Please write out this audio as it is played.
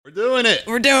Doing it.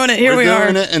 We're doing it. Here we are.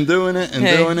 We're doing it and doing it and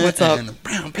doing it. What's up? And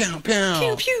pow, pow, pow.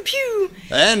 Pew, pew, pew.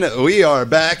 And we are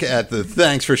back at the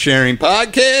Thanks for Sharing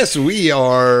podcast. We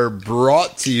are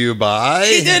brought to you by...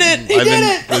 He did it. He did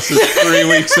it. This is 3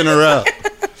 weeks in a row.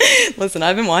 Listen,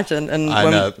 I've been watching. And I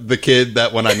know. The kid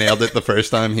that when I nailed it the first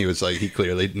time, he was like, he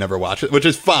clearly never watched it, which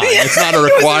is fine. It's not a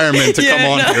requirement to come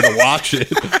on here to watch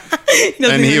it.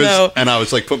 And he was, know. and I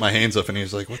was like, put my hands up, and he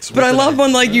was like, "What's?" But I love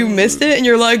when like you missed it, and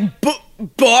you're like, "Boy,"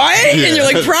 and you're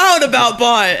like proud about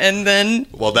 "boy," and then.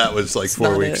 Well, that was like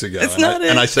 4 weeks ago. It's not it.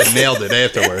 And I said nailed it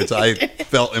afterwards. I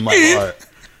felt in my heart,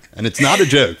 and it's not a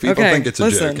joke. People think it's a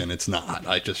joke, and it's not.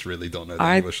 I just really don't know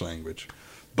the English language.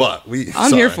 But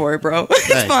I'm here for it, bro.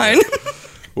 It's fine.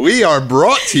 We are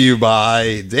brought to you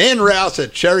by Dan Rouse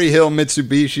at Cherry Hill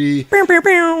Mitsubishi,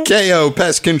 KO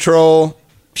Pest Control.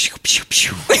 Pew, pew,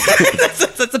 pew.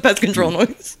 That's a pest control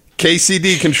noise.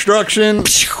 KCD Construction,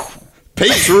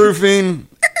 Pace Roofing,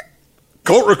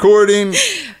 Colt Recording,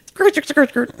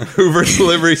 Hoover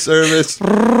Delivery Service,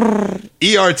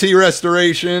 ERT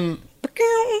Restoration,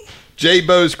 J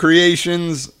Bo's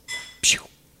Creations,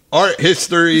 Art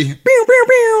History,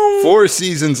 Four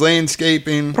Seasons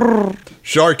Landscaping,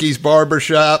 Sharky's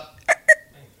Barbershop,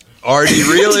 Artie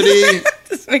Realty,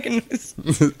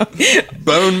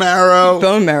 Bone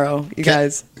Marrow, you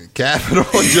guys. Capital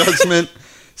Adjustment,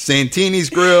 Santini's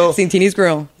Grill,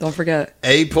 Don't forget.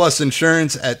 A Plus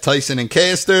Insurance at Tyson and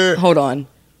Castor. Hold on,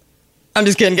 I'm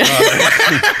just kidding, guys.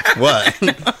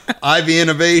 What? Ivy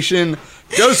Innovation,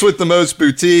 Ghost with the Most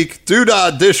Boutique,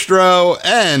 Doodah Distro,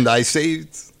 and I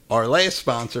saved our last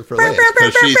sponsor for last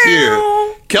because she's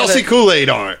here. Kelsey Kool-Aid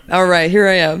Art. All right, here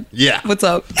I am. Yeah. What's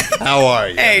up? How are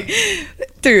you? Hey,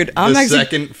 dude, I'm the actually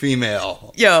second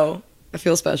female. Yo, I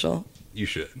feel special. You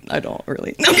should. I don't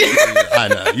really. I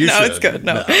know. You should. No, it's good.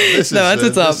 No, that's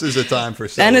what's up. This is a time for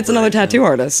celebration. And it's another tattoo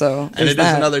artist, so. And it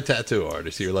is another tattoo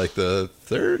artist. You're like the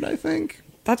third, I think.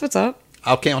 That's what's up.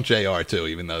 I'll count JR too,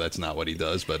 even though that's not what he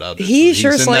does. But he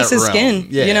sure slices skin.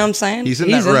 Yeah. You know what I'm saying? He's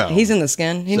in that realm. He's in the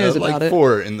skin. He knows about it.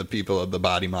 4 in the people of the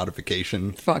body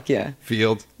modification. Fuck yeah.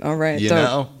 Field. All right. You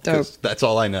know? Dope. That's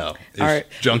all I know. Is all right.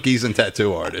 Junkies and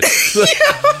tattoo artists.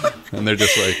 And they're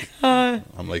just like,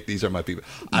 I'm like, these are my people.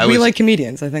 We like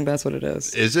comedians. I think that's what it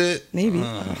is. Is it? Maybe.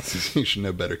 You should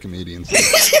know better comedians.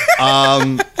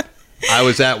 I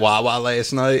was at Wawa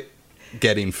last night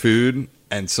getting food.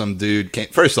 And some dude came.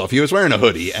 First off, he was wearing a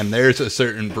hoodie, and there's a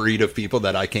certain breed of people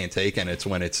that I can't take, and it's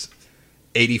when it's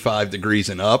 85 degrees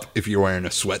and up. If you're wearing a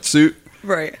sweatsuit,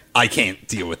 right? I can't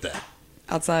deal with that.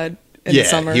 Outside in the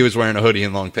summer, he was wearing a hoodie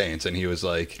and long pants, and he was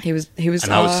like, he was,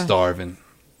 and I was starving.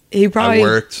 I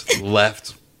worked,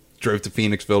 left, drove to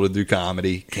Phoenixville to do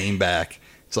comedy, came back.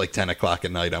 It's like 10 o'clock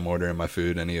at night. I'm ordering my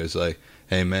food, and he was like,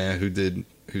 "Hey man, who did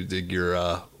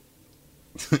your?"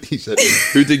 He said,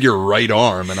 "Who did your right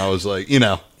arm?" And I was like,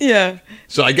 Yeah.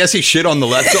 So I guess he shit on the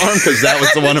left arm because that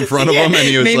was the one in front of him. And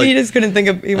he was maybe like, he just couldn't think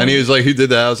of. And he was like, "Who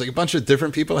did that?" I was like, "A bunch of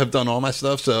different people have done all my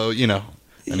stuff." So, And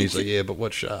he's like, "Yeah, but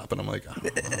what shop?" And I'm like,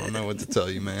 I don't know what to tell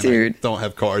you, man. Dude. I don't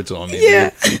have cards on me.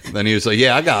 Yeah. Dude. Then he was like,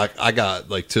 "Yeah, I got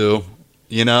like 2.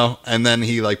 And then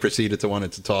he like proceeded to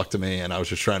wanted to talk to me, and I was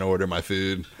just trying to order my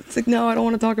food. It's like, no, I don't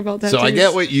want to talk about that. So I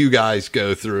get what you guys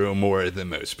go through more than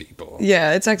most people.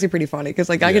 Yeah, it's actually pretty funny because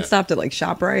like I get stopped at like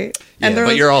ShopRite, and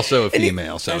but you're also a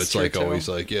female, so that's it's like true, always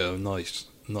too. like, yo, nice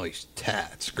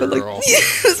tats, girl. Like,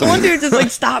 this one dude just like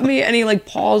stopped me and he like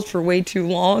paused for way too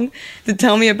long to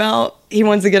tell me about he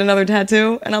wants to get another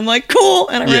tattoo, and I'm like, cool,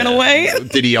 and I ran away.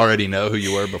 Did he already know who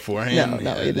you were beforehand?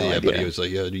 No, he had no idea. But he was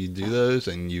like, yo, do you do those?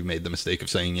 And you made the mistake of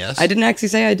saying yes. I didn't actually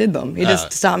say I did them. He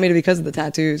just stopped me because of the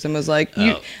tattoos and was like,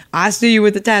 I see you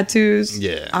with the tattoos.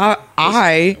 Yeah.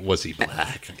 Was he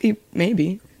black?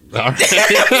 Maybe. All right.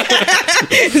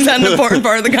 Is that an important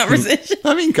part of the conversation?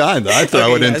 I mean, kind of. I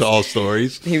throw it into all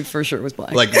stories. He for sure was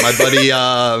black. Like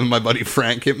my buddy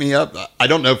Frank hit me up. I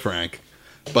don't know Frank,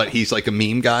 but he's like a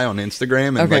meme guy on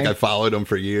Instagram, and like I followed him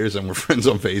for years, and we're friends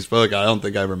on Facebook. I don't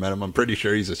think I ever met him. I'm pretty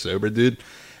sure he's a sober dude.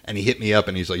 And he hit me up,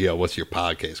 and he's like, "Yo, what's your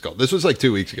podcast called?" This was like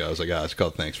 2 weeks ago. I was like, it's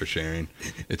called Thanks for Sharing.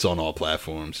 It's on all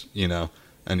platforms,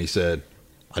 And he said,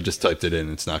 "I just typed it in.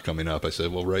 It's not coming up." I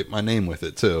said, "Well, write my name with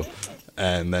it too."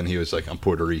 And then he was like, "I'm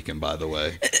Puerto Rican, by the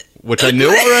way," which I knew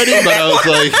already, but I was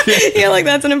like, yeah, like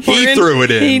that's an important. He threw it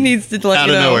in. He needs to let out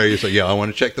you of know. nowhere. He's like, "Yo, I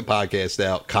want to check the podcast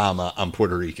out, comma, I'm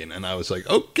Puerto Rican," and I was like,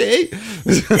 "Okay,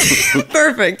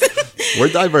 perfect." We're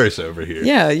diverse over here."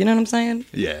 Yeah, you know what I'm saying?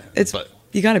 Yeah, but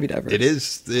you got to be diverse.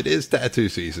 It is tattoo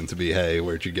season to be. Hey,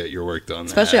 where'd you get your work done?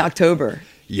 Especially October.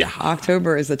 Yeah,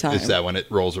 October is the time. Is that when it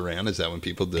rolls around? Is that when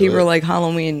people do People it? are like,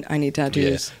 Halloween, I need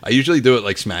tattoos. Yeah. I usually do it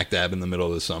like smack dab in the middle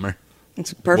of the summer.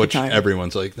 It's a perfect which time.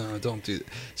 everyone's like, no, don't do that.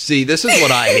 See, this is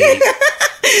what I hate.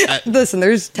 Listen,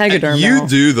 there's Tegaderm You now.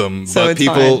 do them, So but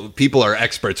it's people are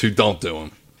experts who don't do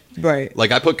them. Right.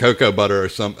 Like I put cocoa butter or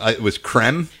it was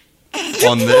creme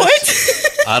on this.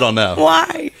 What? I don't know.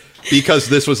 Why? Because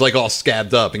this was like all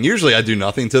scabbed up, and usually I do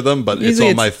nothing to them, but Usually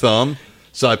it's on my thumb.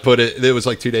 So I put it. It was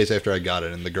like 2 days after I got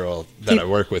it, and the girl that I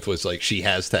work with was like, she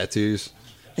has tattoos.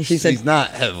 And she said, She's not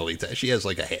heavily tattooed. She has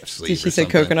like a half sleeve. did she or say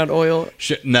something. coconut oil?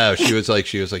 No, she was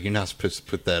like, you're not supposed to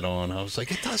put that on. I was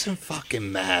like, it doesn't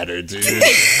fucking matter, dude.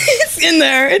 It's in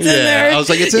there. It's in there. I was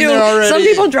like, it's in You there know, already. Some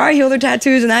people dry heal their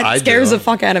tattoos, and that I scares do. the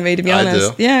fuck out of me, to be I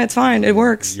honest. do. Yeah, it's fine. It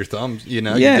works. Your thumbs, you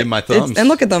know, Yeah, you did my thumbs. and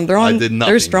look at them. They're on. I did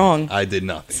nothing. They're strong. I did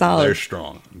nothing. Solid. They're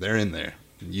strong. They're in there.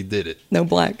 You did it. No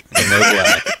black. And no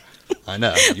black. I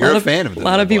know. You're a fan of A the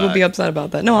lot no of people black. be upset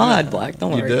about that. No, I'll add black.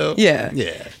 Don't You worry. do? Yeah.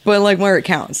 Yeah. But like where it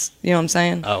counts. You know what I'm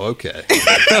saying? Oh, okay.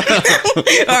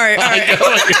 All right.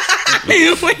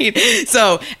 Wait.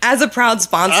 So, as a proud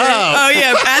sponsor,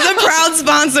 as a proud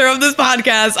sponsor of this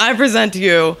podcast, I present to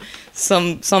you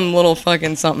some little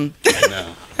fucking something. I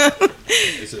know.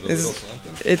 Is it a little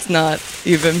something? It's not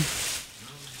even.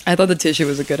 I thought the tissue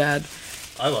was a good ad.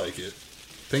 I like it.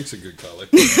 Pink's a good color.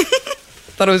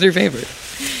 Thought it was your favorite.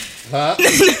 Huh?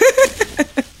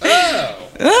 Oh.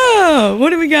 Oh, what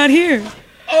do we got here?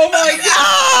 Oh my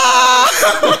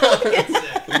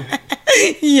god.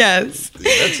 Yes. Dude,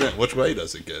 that's it. Which way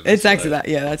does it go? It's actually that.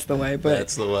 Yeah, that's the way. But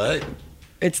That's the way.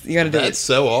 it's you got to do That's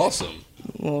so awesome.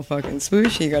 a little fucking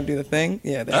swoosh. You got to do the thing.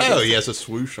 Yeah. there it Oh, is. he has a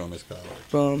swoosh on his collar.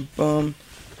 Boom, boom,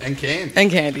 And candy.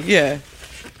 and candy. Yeah.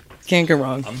 Can't go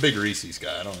wrong. I'm a big Reese's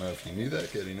guy. I don't know if you knew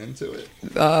that getting into it.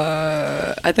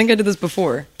 I think I did this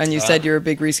before, and you said you're a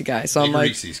big Reese guy, so I'm Big like,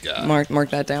 Reese's guy. mark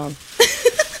that down.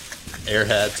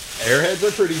 Airheads. Airheads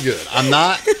are pretty good. I'm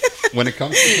not, when it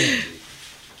comes to candy,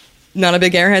 Not a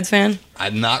big Airheads fan.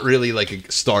 I'm not really like a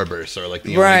Starburst or like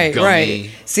the Right, only gummy.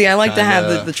 right. See, I like to have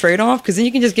kinda- the trade off because then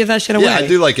you can just give that shit away. Yeah, I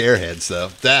do like Airheads though.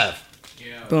 Dav,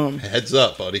 Boom, heads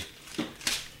up, buddy.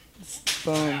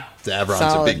 boom. Davron's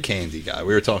Solid. a big candy guy.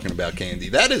 We were talking about candy.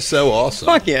 That is so awesome.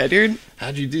 Fuck yeah, dude.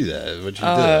 How'd you do that? What'd you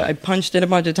I punched it a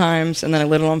bunch of times, and then I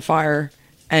lit it on fire.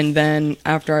 And then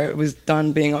after I was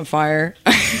done being on fire,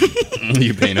 do?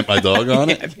 You painted my dog on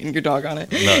I it? painted your dog on it.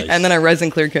 Nice. And then I resin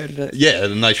clear coated it. Yeah,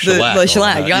 the nice The- shellac. the on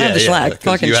shellac. that. You gotta have the shellac. 'cause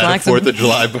Fucking you had a shellac 4th of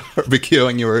July barbecue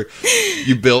and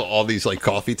you built all these like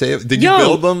coffee tables. Did you Yo,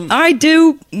 build them? I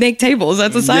do make tables.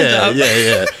 That's a side job.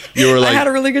 Yeah. You were I like, had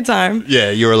a really good time.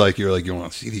 yeah, you were like, you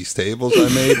want to see these tables I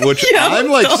made? Which Yeah, I'm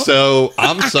like, no.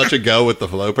 I'm such a go with the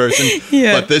flow person.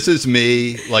 Yeah. But this is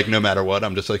me, like, no matter what,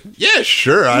 I'm just like, yeah,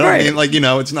 sure. I don't Right. mean, like,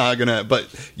 it's not gonna, but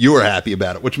you were happy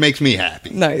about it, which makes me happy.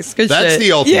 Nice. Good That's shit.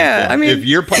 the ultimate. Yeah, form. I mean, if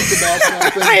you're pumped about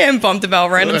something, I am pumped about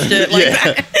random shit like Yeah.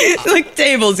 that. Like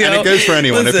tables, yo. and it goes for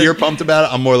anyone. Listen, If you're pumped about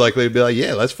it, I'm more likely to be like,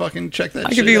 yeah, let's fucking check that. I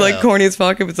shit could be like out. corny as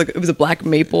fuck if it was a black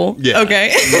maple. Yeah.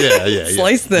 Okay. Yeah.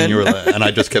 Slice thin. And, you were like, and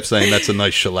I just kept saying that's a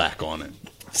nice shellac on it.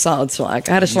 Solid shellac.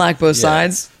 I had a shellac both Yeah.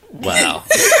 sides. Wow.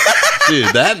 Dude,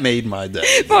 that made my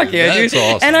day. Fuck yeah, That's dude.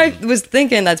 awesome. And I was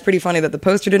thinking that's pretty funny that the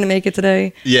poster didn't make it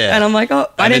today. Yeah. And I'm like, oh,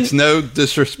 I And didn't. it's no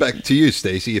disrespect to you,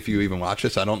 Stacy, if you even watch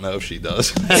this. I don't know if she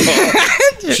does.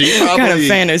 She what kind of probably.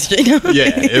 fan is she?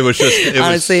 Yeah, it was just.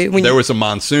 Honestly, when there you- was a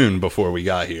monsoon before we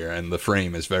got here, and the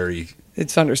frame is very.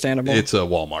 It's understandable. It's a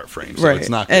Walmart frame, so right. it's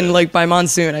not. And good. like by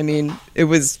monsoon, I mean it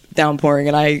was downpouring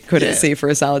and I couldn't Yeah. see for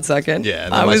a solid second. Yeah,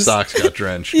 and I then my was, socks got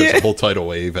drenched because Yeah. the whole tidal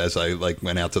wave. As I like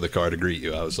went out to the car to greet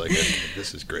you, I was like, okay,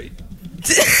 "This is great.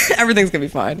 everything's gonna be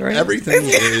fine, right? Everything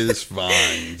is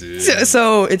fine, dude."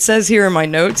 So it says here in my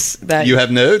notes that You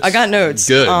have notes? I got notes.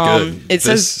 Good, good. It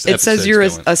This says you're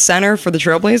episode's going. a center for the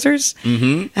Trailblazers.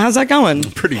 Mm-hmm. How's that going?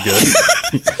 Pretty good.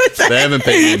 They haven't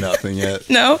paid me nothing yet.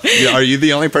 No. Yeah, are you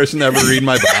the only person to ever read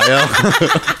my bio?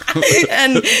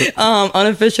 And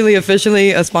unofficially,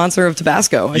 officially a sponsor of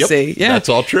Tabasco. I Yep, see. Yeah, that's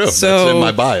all true. So That's in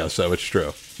my bio, so it's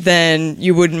true. then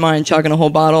you wouldn't mind chugging a whole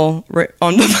bottle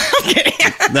on the. I'm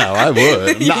kidding. No, I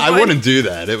would. You No, I would? wouldn't do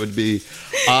that. It would be.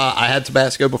 I had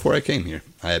Tabasco before I came here.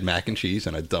 I had mac and cheese,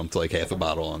 and I dumped like half a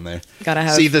bottle on there. Gotta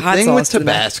have See, the hot thing with sauce to the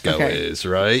mac. Tabasco Okay. is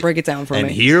right. Break it down for and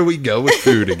me. here we go with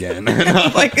food again.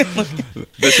 Like,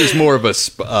 This is more of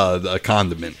a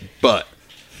condiment, but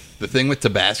the thing with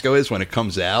Tabasco is when it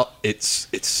comes out, it's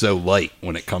so light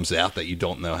when it comes out that you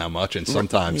don't know how much. And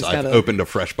sometimes You I've gotta- opened a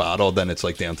fresh bottle, then it's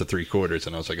like down to 3/4,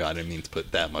 and I was like, I didn't mean to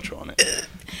put that much on it.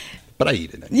 But I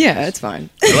eat it. Anyways. yeah, it's fine.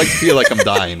 I like to feel like I'm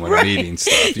dying when Right. I'm eating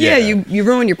stuff. Yeah, you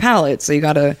ruin your palate, so you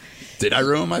gotta. Did I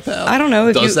ruin my palate? I don't know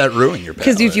if Does you- that ruin your palate?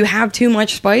 Because if you have too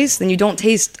much spice, then you don't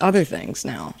taste other things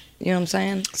now. You know what I'm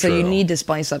saying? So you True. need to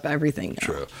spice up everything now.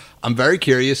 True. I'm very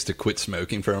curious to quit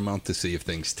smoking for a month to see if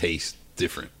things taste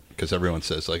different because everyone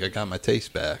says like I got my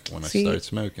taste back when I started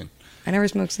smoking. I never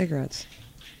smoked cigarettes.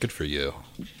 Good for you.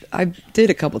 I did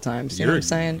a couple times. You know what I'm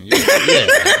saying? Yeah.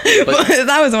 But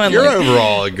that was one. You're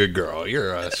overall a good girl.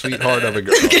 You're a sweetheart of a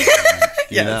girl.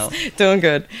 You know? Doing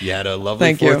good. You had a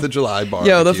lovely 4th of July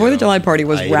barbecue. Yo, the 4th of July party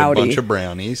was rowdy. Ate a bunch of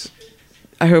brownies.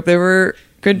 I hope they were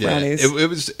good brownies.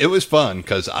 It was fun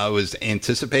because I was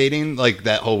anticipating like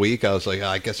that whole week. I was like,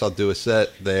 I guess I'll do a set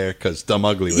there because Dumb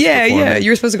Ugly was performing. Yeah. You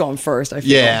were supposed to go on first. I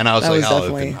feel. Yeah, and I was like,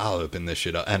 I'll open this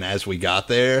shit up. And as we got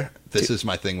there, this is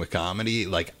my thing with comedy.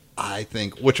 Like, I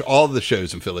think, which all the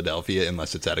shows in Philadelphia,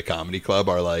 unless it's at a comedy club,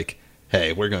 are like,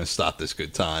 hey, we're going to stop this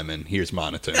good time, and here's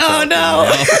monotone. Oh, no.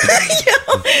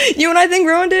 You know what I think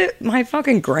ruined it? My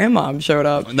fucking grandmom showed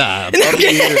up. Nah,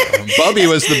 Bubby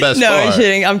was the best part.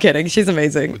 No, I'm kidding. She's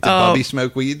amazing. Did Bubby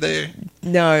smoke weed there?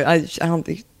 No, I don't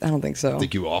think so.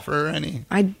 Did you offer her any?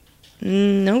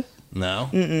 Nope. No?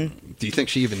 Mm-mm. Do you think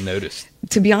she even noticed?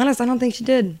 To be honest, I don't think she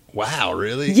did. Wow,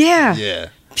 really? Yeah. Yeah.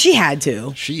 She had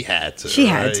to. She had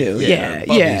to. Yeah.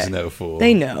 Bubby's no fool.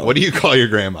 They know. What do you call your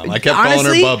grandma? I kept calling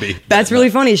her Bubby. That's really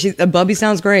funny. Bubby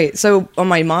sounds great. So on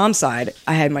my mom's side,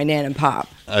 I had my nan and pop.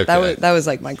 Okay. That was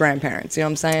like my grandparents. You know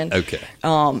what I'm saying? Okay.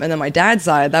 And then my dad's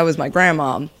side, that was my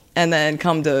grandmom. And then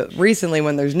come to recently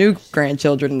when there's new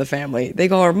grandchildren in the family, they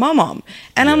call her mom.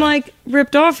 And I'm like,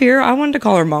 ripped off here. I wanted to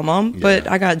call her mom, but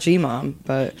I got G-mom.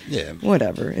 But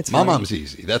whatever. It's mom's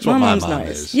easy. That's what my mom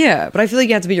is. Yeah, but I feel like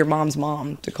you have to be your mom's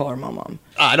mom to call her mom.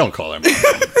 I don't call her mom.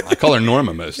 I call her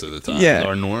Norma most of the time. Yeah.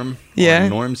 Or Norm. Yeah. Or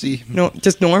Normsy. No,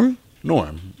 just Norm?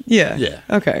 Norm. Yeah. Yeah.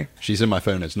 Okay. She's in my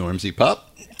phone as Normsy Pup.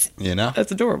 You know?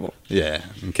 That's adorable. Yeah.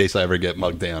 In case I ever get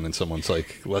mugged down and someone's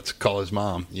like, let's call his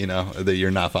mom, you know, that you're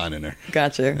not finding her.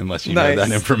 Gotcha. Unless you know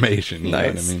that information. You know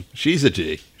what I mean? She's a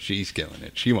G. She's killing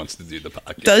it. She wants to do the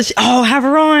podcast. Does she? Oh, have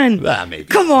her on. Maybe.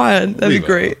 Come on. That'd be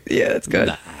great. Yeah, that's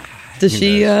good. Does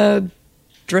she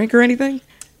drink or anything?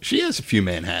 She has a few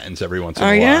Manhattans every once in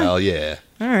a while. Yeah.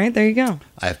 All right, there you go.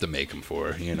 I have to make them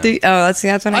for her, you know. That's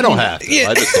what I don't have to. Yeah.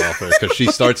 I just offer because she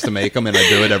starts to make them, and I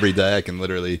do it every day. I can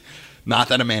literally, not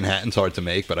that a Manhattan's hard to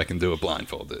make, but I can do it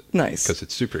blindfolded. Nice. Because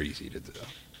it's super easy to do.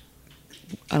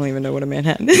 I don't even know what a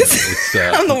Manhattan is.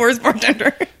 I'm the worst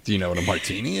bartender. Do you know what a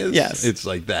martini is? Yes. It's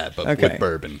like that, but with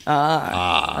bourbon.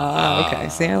 Okay.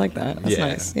 See, I like that. That's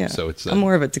nice. Yeah. So it's I'm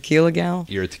more of a tequila gal.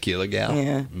 You're a tequila gal?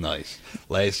 Yeah. Nice.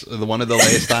 One of the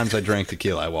last times I drank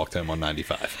tequila, I walked home on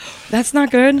 95. That's not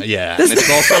good. Yeah. And it's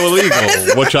also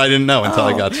illegal, which I didn't know until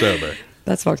I got sober.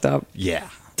 That's fucked up. Yeah.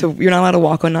 So you're not allowed to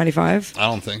walk on 95? I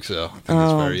don't think so. I think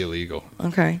it's very illegal.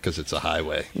 Okay. Because it's a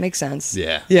highway. Makes sense.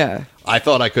 Yeah. Yeah. I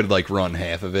thought I could like run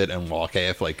half of it and walk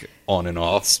half like on and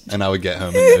off, and I would get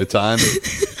home in no time.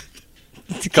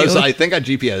 Because I think I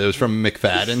GPS. It was from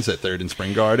McFadden's at 3rd and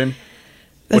Spring Garden.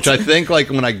 Which I think, like,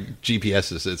 when I GPS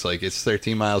this, it's like, it's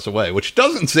 13 miles away. Which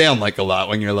doesn't sound like a lot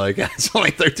when you're like, it's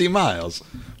only 13 miles.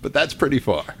 But that's pretty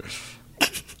far.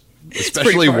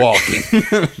 Especially walking.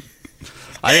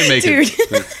 I didn't make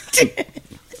it.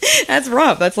 That's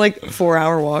rough. That's like a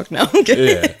 4-hour walk now.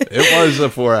 Yeah, it was a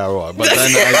 4-hour walk. But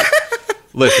then,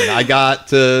 listen, I got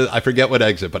to, I forget what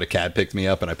exit, but a cab picked me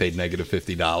up and I paid negative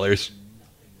 $50.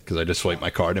 Because I just swiped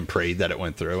my card and prayed that it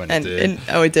went through, and it did.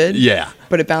 Oh, it did? Yeah.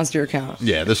 But it bounced your account.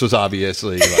 Yeah, this was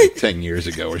obviously like 10 years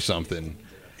ago or something.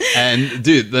 And,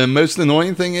 dude, the most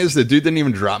annoying thing is the dude didn't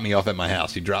even drop me off at my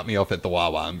house. He dropped me off at the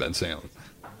Wawa in Ben Salem.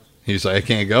 He's like, I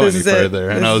can't go any further.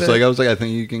 And I was like, I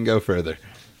think you can go further.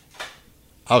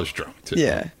 I was drunk, too.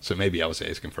 Yeah. So maybe I was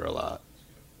asking for a lot.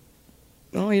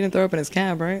 Well, you didn't throw up in his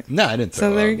cab, right? No, I didn't throw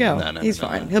up. So there you go. No, He's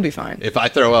fine. He'll be fine. If I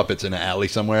throw up, it's in an alley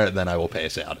somewhere, then I will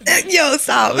pass out. Yo,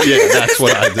 stop. Yeah, that's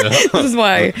what I do. This is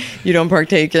why you don't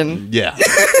partake in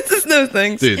just those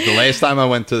things. Dude, the last time I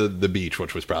went to the beach,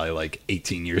 which was probably like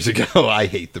 18 years ago, I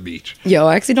hate the beach. Yo,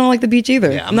 I actually don't like the beach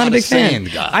either. Yeah, I'm not a big fan.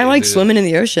 Guy, I like swimming in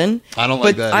the ocean. I don't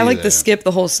like that I like either. to skip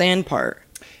the whole sand part.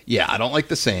 Yeah, I don't like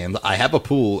the sand. I have a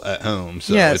pool at home.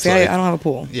 So yeah, it's see, like, I don't have a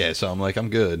pool. Yeah, so I'm like, I'm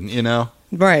good, you know?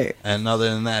 Right. And other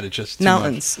than that, it's just too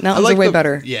mountains. much. Mountains are way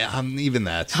better. Yeah, even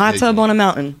that. Hot tub on a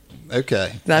mountain.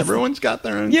 Okay. Everyone's got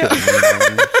their own thing.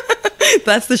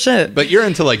 That's the shit. But you're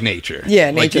into like nature.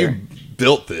 Yeah, nature. Like you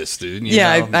built this, dude. You know?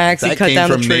 I actually that cut came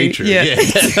down from the tree. Nature. Yeah.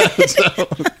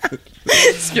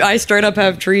 I straight up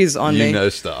have trees on me. You know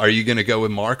stuff. Are you going to go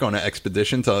with Mark on an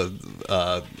expedition to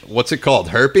what's it called?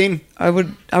 Herping? I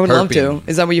would love to.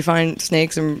 Is that where you find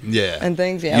snakes and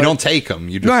things? Yeah. You don't take them.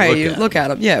 You just look at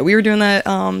them. Yeah, we were doing that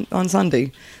on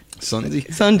Sunday. Sunday,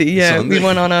 yeah. Sunday? We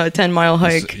went on a 10-mile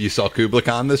hike. You saw Kubla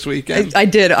Khan this weekend? I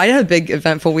did. I had a big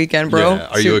eventful weekend, bro. Yeah.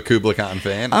 Are you a Kubla Khan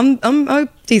fan? I'm a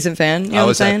decent fan. You know I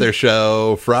was at their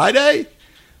show Friday.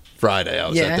 I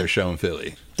was at their show in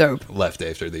Philly. Dope. left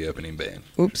after the opening band.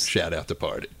 Oops. Shout out to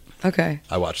Party. Okay.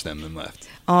 I watched them and left.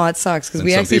 Oh, it sucks because And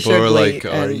we some actually people showed were late.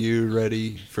 like, "Are you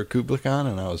ready for Kubla Khan?"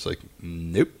 And I was like,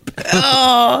 "Nope."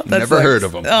 Oh, that Never sucks. heard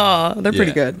of them. Oh, they're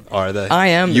pretty Yeah. good. Are they? I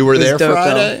am. You were It was there dope,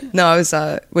 Friday? though. No, I was.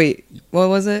 Wait, what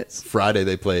was it? Friday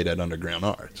they played at Underground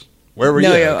Arts. Where were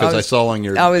No, you? yeah, Because I I was- saw on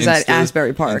your I was at Insta-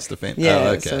 Asbury Park. Instafam. Yeah, Oh,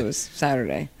 okay. so it was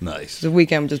Saturday. Nice. The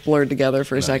weekend just blurred together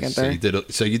for a Nice. second So there.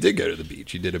 you did go to the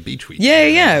beach. You did a beach week. Yeah,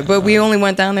 yeah, but we only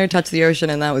went down there, touched the ocean,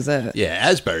 and that was it. Yeah,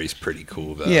 Asbury's pretty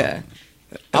cool though. Yeah.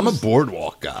 I'm a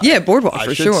boardwalk guy. Yeah, boardwalk I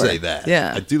for should sure. say that.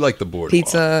 Yeah. I do like the boardwalk.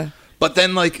 Pizza. But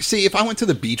then, like, see, if I went to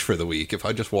the beach for the week, if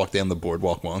I just walked down the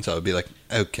boardwalk once, I would be like,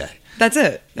 okay. That's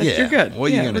it. Yeah. You're good.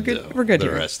 What are Yeah, you going to we're do? good. We're good The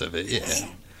here. rest of it, yeah.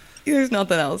 There's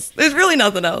nothing else. There's really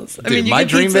nothing else. I Dude, mean, you my get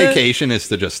dream pizza. vacation is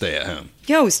to just stay at home.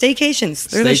 Yo, staycations.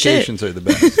 They're the shit. Staycations are the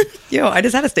best. Yo, I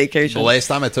just had a staycation. The last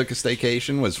time I took a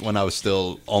staycation was when I was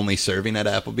still only serving at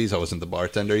Applebee's. I wasn't the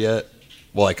bartender yet.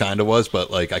 Well, I kind of was, but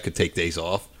like I could take days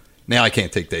off. Now I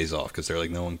can't take days off because they're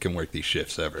like, no one can work these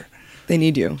shifts ever. They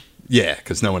need you. Yeah,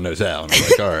 because no one knows how. And I'm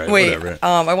like, all right, Wait, whatever.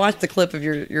 I watched the clip of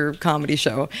your comedy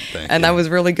show, Thank and you. that was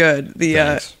really good. The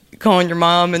Thanks. calling your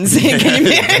mom and saying, "Can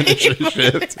you Finish marry?" your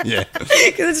shift. Yeah.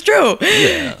 Because it's true.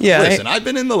 Yeah. Yeah. Listen, I've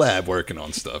been in the lab working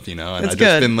on stuff, and That's I've just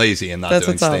good. been lazy and not That's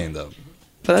doing what's up. stand up.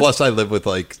 But that's, Plus, I live with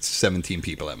like 17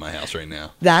 people at my house right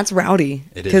now. that's rowdy.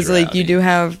 It is Because like you rowdy. do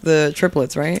have the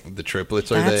triplets, right? The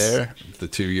triplets are That's- there. The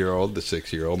 2-year-old, the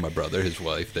 6-year-old, my brother, his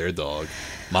wife, their dog.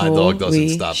 My dog doesn't Holy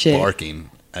stop shit. barking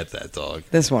at that dog.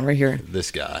 This one right here. This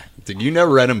guy. Did you know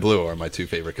red and blue are my two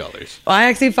favorite colors? Well, I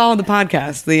actually followed the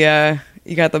podcast. The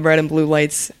you got the red and blue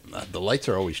lights. The lights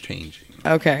are always changing.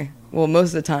 Okay. Well, most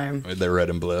of the time, They're red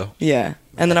and blue. yeah.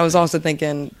 And then I was also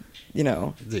thinking, you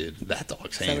know, Dude, that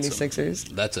dog's handsome. 76ers.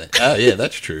 That's oh yeah,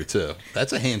 that's true too.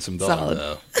 That's a handsome dog Solid.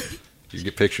 though. You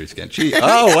get pictures again.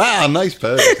 Oh wow, nice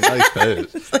pose, nice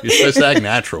pose. You're supposed to act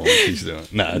natural when she's doing.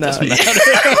 No, it No. doesn't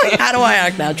matter. How do I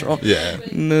act natural? Yeah,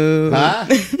 Move. huh?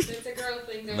 It's a girl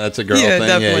thing. Don't That's a girl Yeah, thing. Yeah,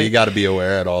 definitely. you got to be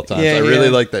aware at all times. Yeah, I really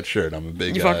yeah. like that shirt. I'm a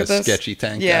big You fuck with this? sketchy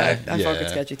tank Yeah, guy. I fuck with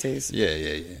sketchy tees. Yeah,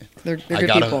 yeah, yeah. They're I good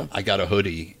got people. I got a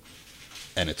hoodie,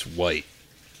 and it's white,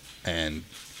 and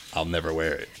I'll never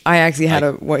wear it. I actually had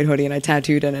a white hoodie and I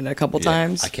tattooed in it a couple Yeah,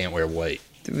 times. I can't wear white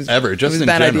It was ever. Just it was in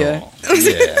a bad general.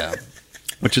 Yeah.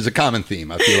 Which is a common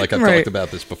theme. I feel like I've Right. talked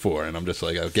about this before, and I'm just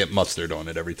like, I get mustard on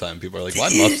it every time. People are like, "Why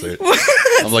mustard?"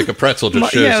 I'm like, a pretzel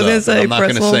just shows Yeah, I was gonna up. say I'm not going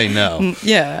to pretzel. say no.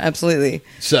 Yeah, absolutely.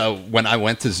 So when I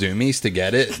went to Zoomies to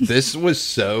get it, this was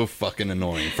so fucking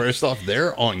annoying. First off,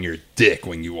 they're on your dick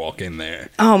when you walk in there.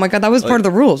 Oh my god, that was part of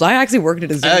the rules. I actually worked at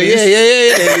a Zoomies. Oh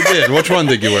yeah, you did. Which one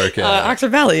did you work at?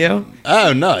 Oxford Valley, yo.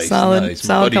 Oh, nice, solid- nice. My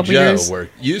solid buddy couple Joe years.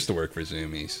 used to work for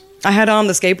Zoomies. I had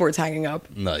the skateboards hanging up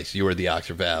Nice. You were the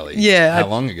Oxford Valley. Yeah, How I-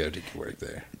 long ago did you work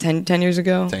there? 10 years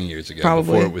ago. 10 years ago.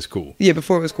 Probably. Before it was cool. Yeah,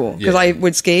 before it was cool. Because Yeah. I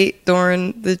would skate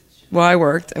during while I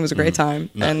worked. It was a great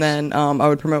time. Nice. And then I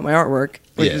would promote my artwork,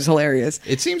 which Yeah. was hilarious.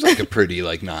 It seems like a pretty,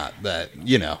 like, not that,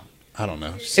 I don't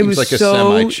know. Seems It was like a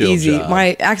so semi-chill easy. job.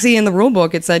 Actually, in the rule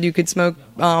book, it said you could smoke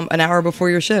an hour before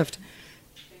your shift.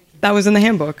 That was in the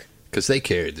handbook. Because they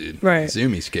care, dude. Right.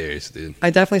 Zoomies cares, dude. I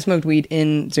definitely smoked weed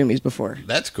in Zoomies before.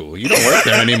 That's cool. You don't work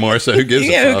there anymore, so who gives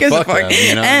Yeah, a who fuck? gives a Fuck fuck? them,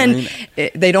 you know what I And mean?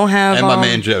 they don't have. And my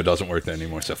man Joe doesn't work there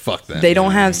anymore, so fuck them. They you know don't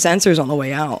what I have mean? sensors on the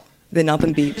way out.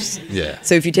 Nothing beeps. Yeah.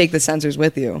 So if you take the sensors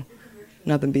with you,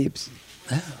 nothing beeps.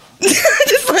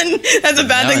 Just that's a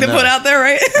bad Now thing I to know. put out there,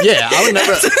 right? Yeah, I would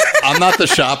never. I'm not the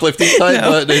shoplifting type,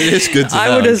 No. but it is good to know. I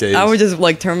would in just, case. I would just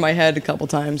like turn my head a couple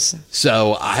times.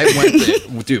 So I went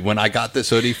there, dude. When I got this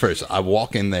hoodie first, I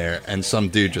walk in there and some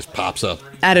dude just pops up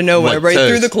Out of nowhere, like right toast.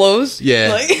 through the clothes. Yeah,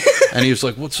 Like, and he was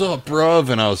like, "What's up, bruv?"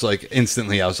 And I was like,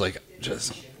 instantly, I was like,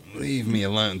 "Just leave me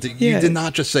alone." You Yeah. did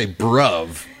not just say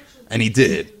bruv, and he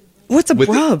did what's a with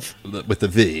bruv? with the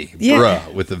V, Yeah.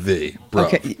 bruh with the V, bruv.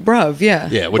 Okay, bruv, yeah.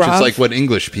 Yeah, which Bruv. is like what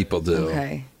English people do.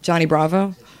 Okay, Johnny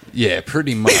Bravo. Yeah,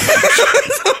 pretty much.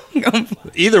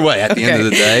 Either way, at the end of Okay.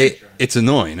 the day, it's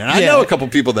annoying. And I Yeah. know a couple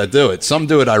people that do it. Some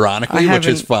do it ironically, I which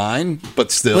is haven't- fine,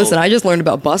 but still. Listen, I just learned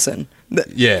about bussing.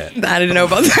 yeah, I didn't know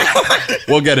about that one.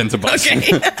 we'll get into busting.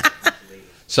 Okay.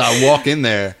 So I walk in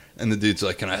there, and the dude's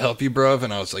like, "Can I help you, bruv?"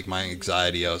 And I was like, my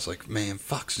anxiety, I was like, "Man,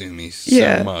 fuck Zoomies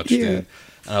Yeah, so much, yeah. dude."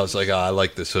 And I was like, "Oh, I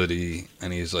like this hoodie."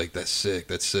 And he's like, "That's sick,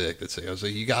 that's sick, that's sick." I was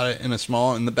like, "You got it in a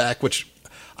small in the back?" Which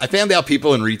I found out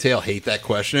people in retail hate that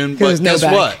question. But There's no guess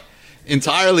back. what?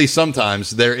 Entirely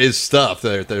sometimes there is stuff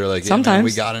that they're like, "Yeah, man, Sometimes.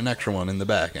 we got an extra one in the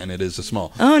back, and it is a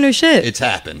small." Oh no shit. It's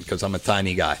happened because I'm a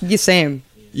tiny guy. You same.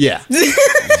 Yeah,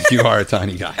 you are a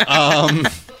tiny guy.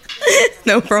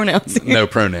 No pronouns here. No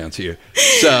pronouns here.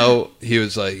 So he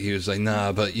was like,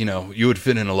 nah, but you would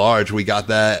fit in a large. We got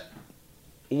that.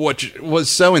 Which was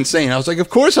so insane. I was like, of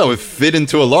course I would fit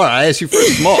into a large. I asked you for a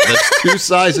small. That's 2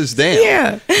 sizes down.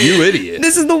 Yeah. You idiot.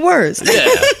 This is the worst. Yeah.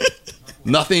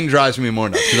 Nothing drives me more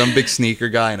nuts because I'm a big sneaker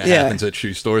guy and it happens at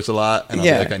shoe stores a lot. And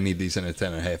I'm like, I need these in a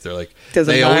 10.5. They're like,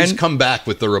 they always come back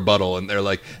with the rebuttal and they're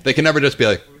like, they can never just be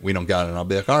like, we don't got it. And I'll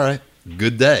be like, all right.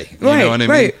 Good day. You know what I mean?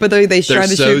 Right. But they're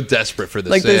so desperate for the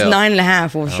like sale. Like there's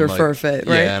 9.5 will for fur fit,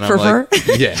 right? Yeah, and for fur?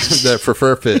 Yeah, for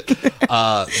fur fit.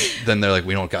 Then they're like,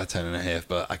 we don't got 10.5,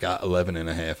 but I got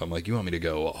 11.5. I'm like, you want me to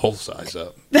go a whole size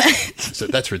up? So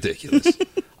that's ridiculous.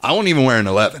 I won't even wear an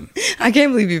 11. I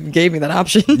can't believe you gave me that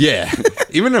option. Yeah.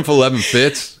 Even if 11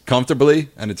 fits comfortably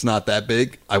and it's not that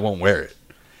big, I won't wear it.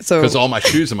 Because all my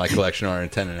shoes in my collection are in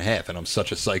 10.5, and I'm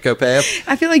such a psychopath.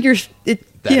 I feel like if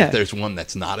there's one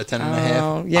that's not a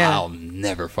 10.5, I'll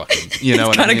never fucking,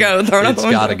 it's gotta go. Throw it out the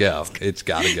window. It's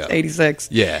gotta go. 86.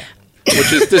 Yeah.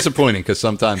 Which is disappointing because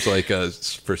sometimes,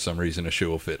 for some reason, a shoe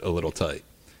will fit a little tight,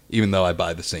 even though I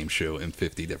buy the same shoe in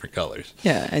 50 different colors.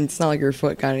 Yeah, and it's not like your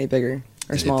foot got any bigger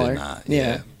or smaller. It did not.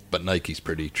 Yeah. But Nike's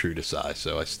pretty true to size,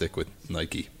 so I stick with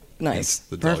Nike. Nice.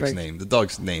 The dog's name. The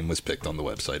dog's name was picked on the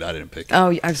website. I didn't pick it.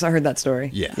 Oh, I've heard that story.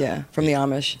 Yeah. Yeah. From the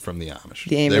Amish. From the Amish.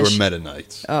 The Amish. They were Meta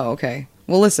Knights. Oh, okay.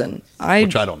 Well, listen.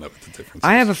 Which I don't know what the difference is.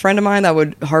 I have a friend of mine that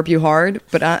would harp you hard,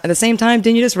 but at the same time,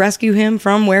 didn't you just rescue him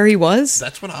from where he was?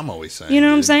 That's what I'm always saying. You know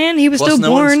what I'm saying? He was Plus, still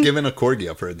no born. one's given a Corgi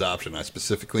up for adoption. I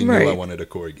specifically knew I wanted a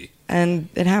Corgi. And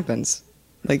it happens.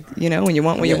 Like, when you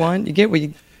want what you want, you get what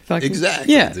you fucking...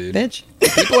 Exactly, dude. Bitch.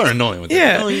 People are annoying with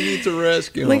that. Oh, you need to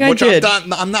rescue him. Like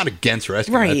I'm not against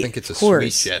rescuing. Right, I think it's a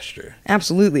sweet gesture.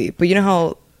 Absolutely. But you know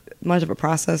how much of a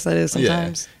process that is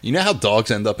sometimes? Yeah. You know how dogs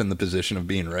end up in the position of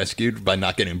being rescued? By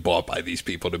not getting bought by these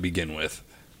people to begin with.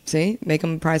 See? Make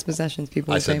them prized possessions,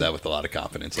 people. I said that with a lot of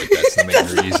confidence. Like, that's the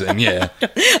main reason. Yeah.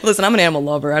 Listen, I'm an animal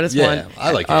lover. I just want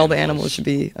I like all the animals should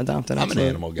be adopted. I'm an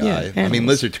animal guy. Yeah, I mean,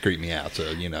 lizards creep me out,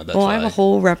 so, that's why. I have a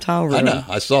whole reptile room. I know.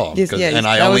 I saw them. And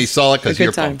I only saw it because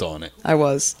you're pumped on it. I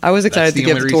was excited to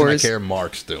give the tours. That's the only reason I care.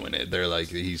 Mark's doing it. They're like,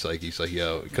 he's like,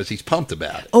 yo, because he's pumped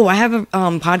about it. Oh, I have a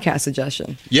podcast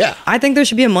suggestion. Yeah. I think there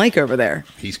should be a mic over there.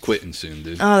 He's quitting soon,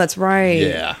 dude. Oh, that's right.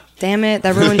 Yeah. Damn it.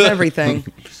 That ruins everything.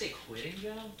 Did you say quitting, Joe?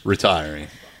 Retiring.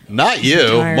 Not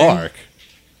you, Mark.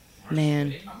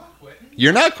 Man. I'm not quitting.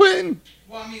 You're not quitting?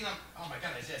 Well, I mean, oh my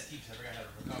God, I said Steve said I forgot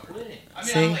how to recover. I mean,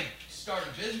 See? I'm like, start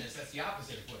a business. That's the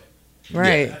opposite of quitting.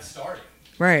 Right. That's starting.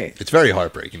 Right. It's very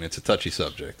heartbreaking. It's a touchy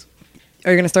subject.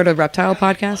 Are you going to start a reptile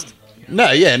podcast? No.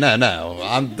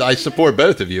 I support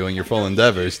both of you in your full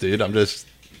endeavors, dude. I just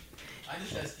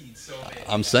SD'd so bad.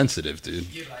 I'm sensitive, dude.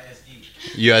 Yeah, but I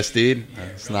SD'd. You SD'd?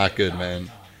 It's not good, man.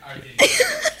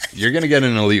 You're going to get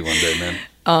an elite one day, man.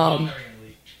 I'm never gonna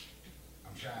leave.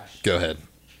 I'm trash. Go ahead.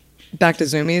 Back to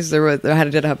Zoomies, I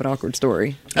did have an awkward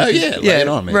story. Oh, yeah. Lay it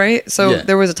on me. Right? So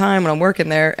there was a time when I'm working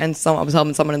there, and I was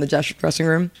helping someone in the dressing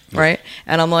room, right?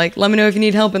 And I'm like, let me know if you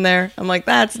need help in there. I'm like,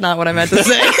 that's not what I meant to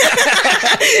say.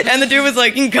 And the dude was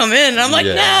like, you can come in. And I'm like,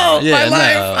 no, my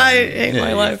life. I hate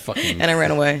my life. And I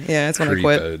ran away. Yeah, that's when I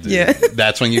quit. Dude. Yeah.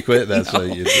 That's when you quit? That's what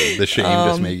the shame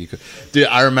just made you quit. Dude,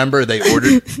 I remember they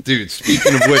ordered,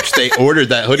 speaking of which, they ordered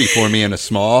that hoodie for me in a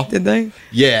small. Did they?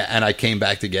 Yeah, and I came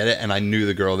back to get it, and I knew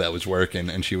the girl that was working,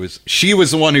 and she was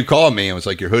the one who called me and was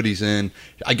like, your hoodie's in.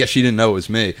 I guess she didn't know it was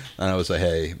me. And I was like,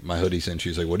 hey, my hoodie's in. She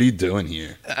was like, what are you doing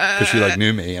here? Because she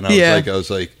knew me. And I was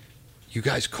like, you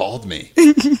guys called me.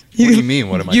 What do you mean?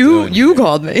 What am I doing? You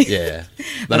called me. Yeah.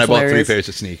 Then I bought 3 pairs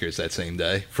of sneakers that same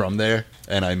day from there,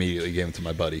 and I immediately gave them to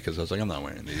my buddy because I was like, I'm not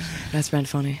wearing these. That's been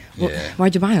funny. Yeah. Well,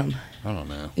 why'd you buy them? I don't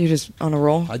know. You're just on a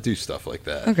roll? I do stuff like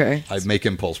that. Okay. I make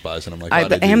impulse buys, and I'm like,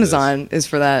 the Amazon is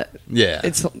for that. Yeah.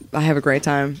 I have a great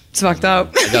time. It's fucked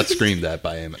up. I got screamed at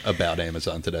about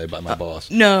Amazon today by my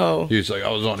boss. No. He was like, I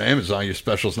was on Amazon. Your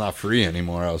special's not free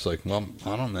anymore. I was like, well,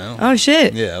 I don't know. Oh,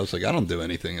 shit. Yeah, I was like, I don't do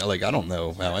anything. I don't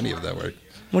know how any of that works.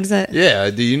 What is that?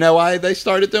 Yeah. Do you know why they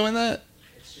started doing that?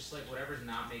 It's just like whatever's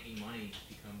not making money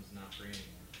becomes not free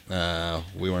anymore.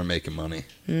 We weren't making money.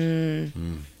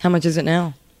 How much is it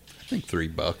now? I think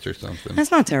 $3 or something.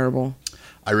 That's not terrible.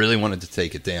 I really wanted to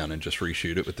take it down and just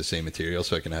reshoot it with the same material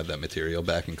so I can have that material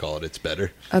back and call it It's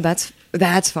Better. Oh, that's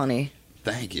funny.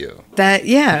 Thank you.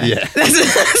 Yeah.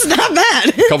 That's not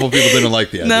bad. A couple people didn't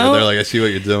like the idea. No? They're like, I see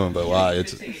what you're doing, but why?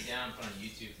 Take it down, put on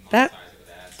YouTube, and That- monetize it with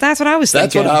ads. That's what I was thinking.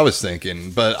 That's what I was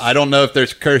thinking, but I don't know if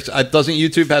there's curse. Doesn't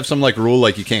YouTube have some rule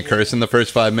you can't curse in the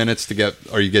first 5 minutes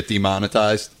or you get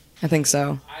demonetized? I think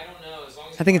so. I don't know. As long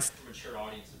as I think it's for mature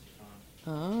audiences,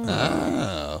 you're fine.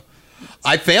 Oh.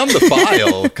 I found the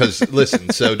file because listen.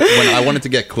 So when I wanted to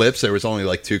get clips, there was only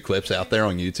like 2 clips out there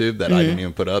on YouTube that I didn't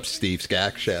even put up. Steve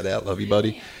Skack, shout out, love you,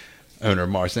 buddy. Owner of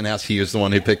Marston House. He was the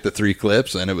one who picked the 3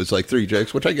 clips, and it was like 3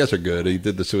 jokes, which I guess are good. He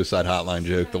did the suicide hotline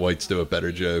joke, the whites do it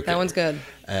better joke. That one's good.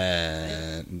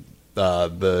 And the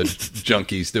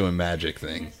junkies doing magic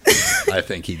thing. I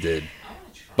think he did.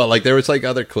 But like there was like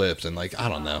other clips and like I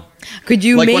don't know. Could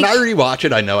you like make... when I rewatch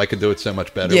it, I know I could do it so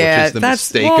much better. Yeah, which is the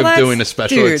mistake of doing a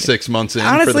special at 6 months in.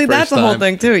 Honestly, for the that's first the whole time.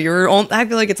 thing too. I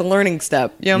feel like it's a learning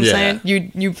step. You know what I'm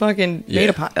saying? You fucking made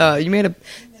a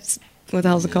what the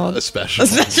hell's it called? A special.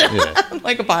 Yeah.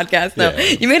 Like a podcast. No,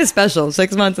 you made a special.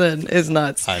 6 months in is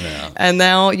nuts. I know. And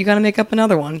now you got to make up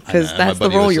another one because that's the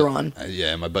role you're on.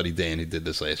 Yeah, my buddy Dan, he did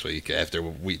this last week. After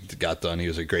we got done, he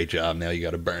was like, "Great job. Now you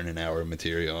got to burn an hour of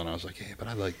material." And I was like, "Yeah, but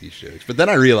I like these jokes." But then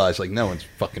I realized like no one's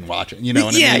fucking watching. You know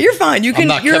what I mean? Yeah, you're fine. You can. I'm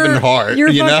not Kevin Hart.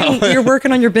 You're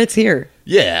working on your bits here.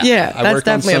 Yeah, yeah. I work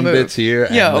on some bits here,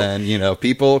 and Yo. then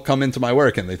people come into my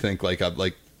work and they think like I'm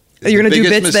like. You're gonna do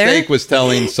bits biggest mistake was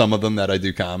telling some of them that I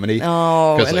do comedy.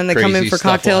 Oh, and then they come in for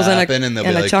cocktails and they'll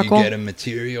be like, chuckle. "You get a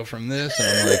material from this," and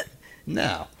I'm like,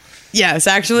 "No." Yes,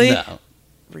 actually. No.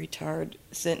 Retard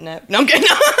sitting at. No, I'm kidding.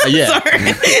 Yeah,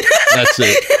 Sorry. that's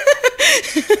it.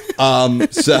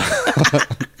 So,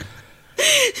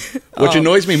 which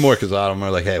annoys me more because a lot of them are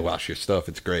like, "Hey, watch your stuff;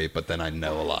 it's great." But then I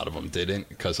know a lot of them didn't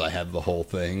because I have the whole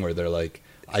thing where they're like,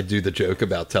 I do the joke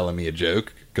about telling me a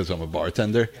joke because I'm a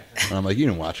bartender, and I'm like, you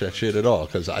didn't watch that shit at all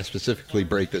because I specifically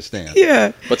break this down.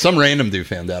 Yeah. But some random dude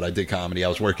found out I did comedy. I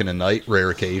was working a night, rare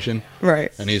occasion.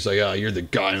 Right. And he's like, "Oh, you're the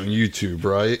guy on YouTube,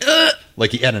 right?"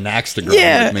 Like he had an axe to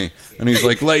grind with me, and he's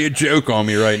like, "Lay a joke on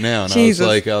me right now," and Jesus.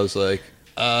 I was like,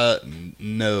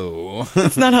 no.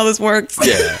 That's not how this works.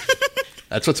 Yeah.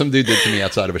 That's what some dude did to me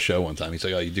outside of a show one time. He's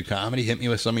like, "Oh, you do comedy? Hit me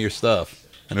with some of your stuff."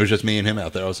 And it was just me and him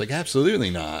out there. I was like, "Absolutely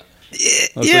not."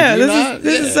 Yeah,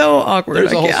 this is so awkward.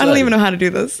 I don't even know how to do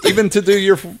this. Even to do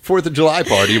your 4th of July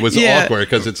party was Yeah. awkward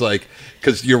because it's like,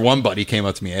 because your one buddy came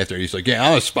up to me after. He's like, "Yeah,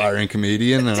 I'm an aspiring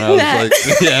comedian," and I was like,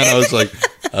 "Yeah," and I was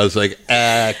like,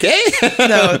 "Okay."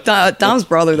 No, Dom's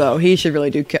brother though, he should really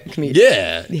do comedy.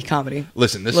 Yeah, comedy.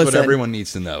 Listen, this is what everyone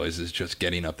needs to know: is just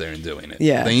getting up there and doing it.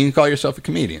 Yeah, then you can call yourself a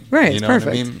comedian. Right, you know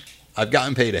perfect. what I mean? I've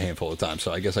gotten paid a handful of times,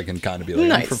 so I guess I can kind of be like,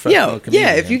 nice. I'm a professional comedian.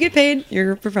 Yeah, if you get paid,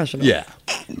 you're a professional. Yeah,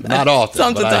 not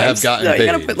often, but I have gotten paid. You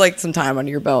gotta put like some time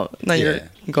under your belt. Then you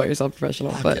can call yourself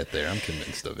professional. I'll get there. I'm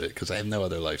convinced of it because I have no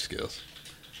other life skills.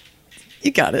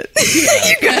 You got it.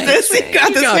 You got this. You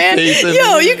got this, man. Pacing.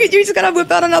 Yo, you just gotta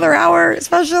whip out another hour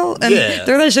special and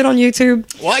throw that shit on YouTube.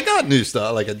 Well, I got new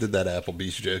stuff. Like I did that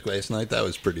Applebee's joke last night. That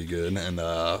was pretty good. And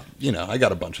I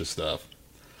got a bunch of stuff.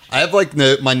 I have like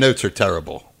my notes are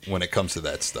terrible when it comes to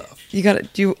that stuff. You gotta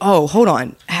do. Oh, hold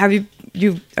on. Are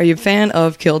you a fan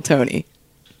of Kill Tony?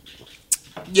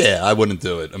 Yeah, I wouldn't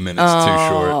do it. A minute's too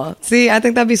short. See, I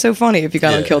think that'd be so funny if you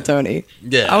got on Kill Tony.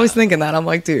 Yeah, I was thinking that. I'm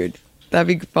like, dude, that'd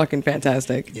be fucking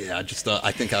fantastic. Yeah, I just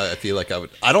I feel like I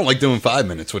would. I don't like doing 5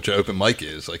 minutes, which an open mic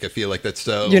is. Like I feel like that's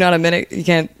so. You're not a minute. You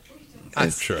can't. I'm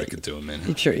sure I could do a minute.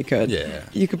 I'm sure you could. Yeah.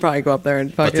 You could probably go up there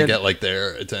and fucking. But to get like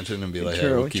their attention and be like,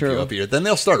 "Hey, we'll keep you up here," then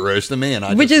they'll start roasting me, and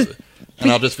I'll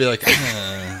just be like,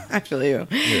 I feel you.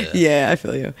 Yeah, I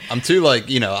feel you. I'm too like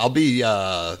I'll be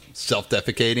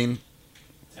self-defecating,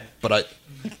 but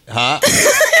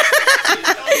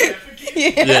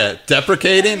yeah,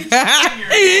 deprecating. I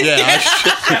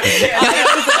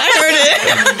heard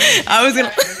it. I was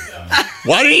gonna.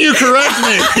 Why didn't you correct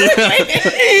me?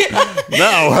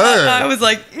 No, her. I was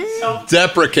like,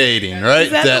 deprecating, right?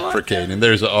 Deprecating.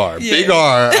 There's an R. Yeah. Big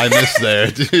R. I missed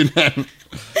there, dude.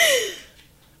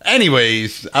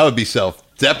 Anyways, I would be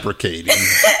self-deprecating.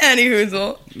 Any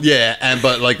hoozle. Yeah,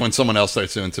 but like when someone else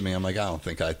starts doing it to me, I'm like, I don't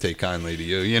think I take kindly to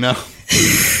you,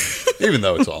 Even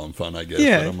though it's all in fun, I guess.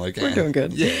 Yeah, but I'm like, we're doing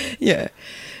good. Yeah.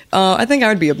 I think I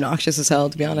would be obnoxious as hell,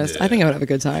 to be honest. I think I would have a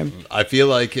good time. I feel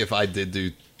like if I did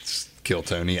do Kill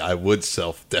Tony, I would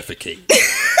self-defecate.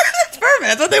 That's perfect.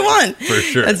 That's what they want. For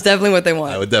sure. That's definitely what they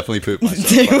want. I would definitely poop myself.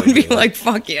 They would be like,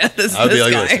 fuck yeah, this I would be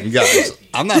like, guy. "Listen, guys,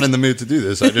 I'm not in the mood to do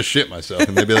this. I just shit myself."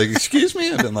 And they'd be like, "Excuse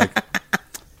me?" I've been like,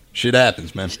 "Shit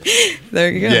happens, man."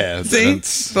 There you go. Yeah. See?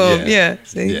 Boom. Yeah.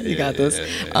 See? You got this.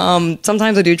 Yeah.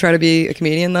 Sometimes I do try to be a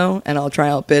comedian, though, and I'll try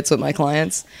out bits with my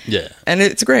clients. Yeah. And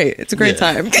it's great. It's a great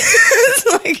time. It's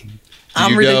like,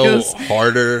 I'm ridiculous. Go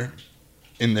harder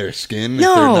in their skin if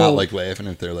No. they're not like laughing,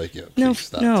 if they're like, "Yo,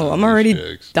 stop I'm already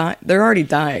they're already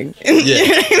dying. Yeah. You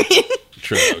know what I mean?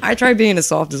 True. I try being as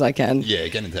soft as I can. Yeah,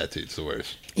 getting tattoos is the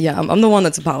worst. Yeah, I'm the one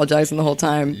that's apologizing the whole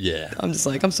time. Yeah. I'm just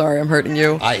like, I'm sorry, I'm hurting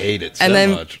you. I hate it so and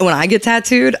then much. when I get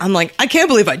tattooed, I'm like, I can't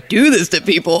believe I do this to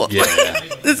people. Yeah.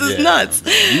 This is nuts.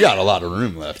 You got a lot of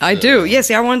room left. I do. Yeah,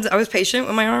 see, I was patient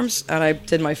with my arms, and I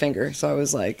did my finger. So I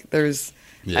was like, I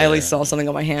at least saw something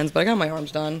on my hands, but I got my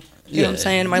arms done. You know what I'm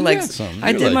saying? My legs.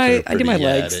 I did my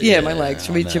legs. Yeah, my legs.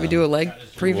 Should we do a leg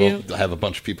preview? We'll have a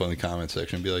bunch of people in the comment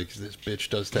section and be like, this bitch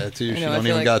does tattoos. She I don't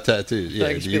feel even got tattoos. Yeah,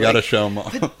 like you got to show them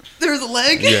all. There's a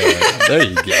leg. Yeah, there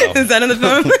you go. Is that in the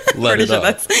phone? Let Pretty it sure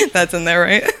up. that's in there,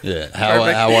 right? Yeah.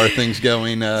 How are things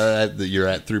going? You're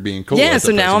at Through Being Cool. Yeah,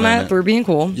 so now I'm at Through Being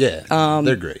Cool. Yeah,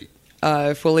 they're great.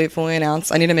 Fully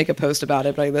announced. I need to make a post about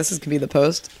it, but this could be the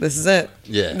post. This is it.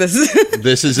 Yeah. This is it.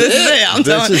 This is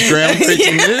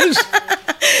groundbreaking news.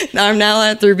 I'm now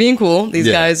at Through Being Cool. These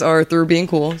Yeah. guys are Through Being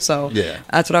Cool. So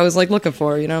that's what I was like looking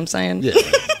for. You know what I'm saying? Yeah.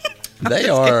 They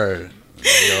are.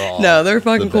 No, they're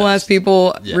fucking cool ass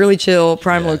people. Yeah. Really chill.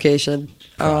 Prime Yeah. location.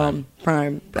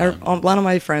 Prime. A lot of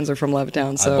my friends are from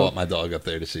Levittown. So I bought my dog up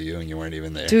there to see you, and you weren't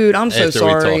even there. Dude, I'm so After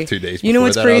sorry. We talked 2 days You know before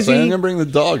what's that, I was like, crazy? I'm gonna bring the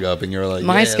dog up, and you were like,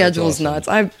 my yeah, that's schedule's awesome. nuts.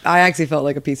 I actually felt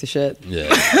like a piece of shit Yeah.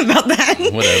 about that.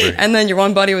 Whatever. And then your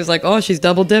one buddy was like, "Oh, she's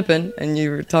double dipping," and you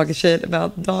were talking shit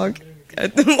about the dog.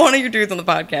 One of your dudes on the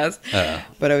podcast.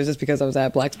 But it was just because I was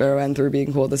at Black Sparrow and Through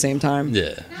Being Cool at the same time.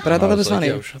 Yeah. But I thought that was like, funny.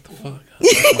 Yo, shut the fuck up.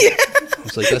 I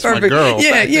was like, that's my girl.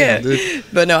 Yeah, back yeah. then, dude.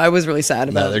 But no, I was really sad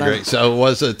about No, it. they're great. So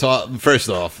was a talk. First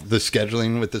off, the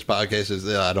scheduling with this podcast is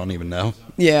I don't even know.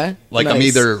 Yeah. Like nice. I'm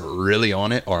either really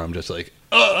on it or I'm just like,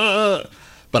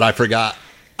 but I forgot.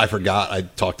 I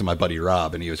talked to my buddy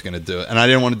Rob and he was going to do it. And I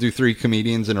didn't want to do 3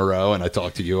 comedians in a row. And I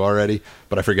talked to you already,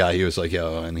 but I forgot. He was like,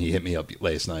 yo, and he hit me up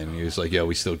last night and he was like, yo,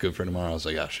 we still good for tomorrow? I was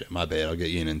like, oh shit, my bad. I'll get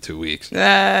you in 2 weeks.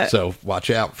 So watch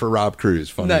out for Rob Cruz.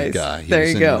 Funny Nice. guy. He There was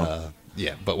you in, go.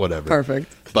 Yeah, but whatever.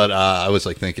 Perfect. But I was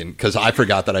like thinking, because I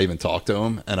forgot that I even talked to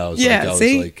him. And I was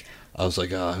I was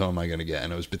like, oh, who am I going to get?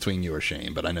 And it was between you or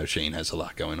Shane, but I know Shane has a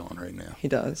lot going on right now. He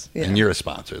does. Yeah. And you're a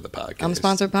sponsor of the podcast. I'm a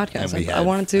sponsor of the podcast. And we I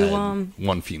wanted to had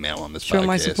one female on this podcast. show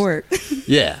my support.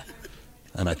 Yeah.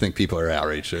 And I think people are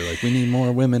outraged. They're like, we need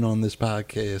more women on this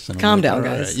podcast. And I'm Calm like, down, all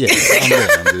guys. right. Yeah, calm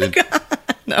down, dude.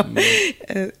 No.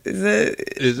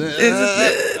 Is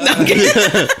it? No, I'm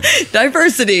kidding.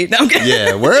 Diversity. No, I'm kidding.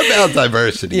 yeah, we're about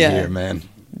diversity Yeah. here, man.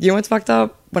 You know what's fucked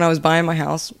up? When I was buying my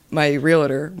house, my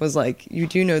realtor was like, you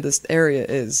do know this area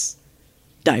is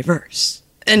diverse.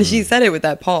 And she said it with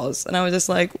that pause. And I was just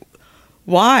like,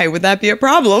 why would that be a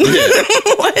problem? Yeah.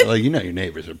 What? Like, you know your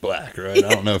neighbors are black, right? I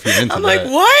don't know if you're into I'm that. like,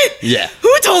 what? Yeah.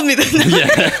 Who told me that?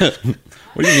 Yeah.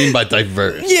 What do you mean by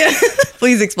diverse? Yeah.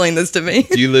 Please explain this to me.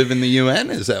 Do you live in the UN?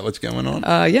 Is that what's going on?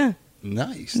 Yeah.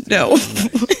 Nice. Dude. No.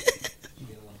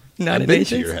 Not I've in been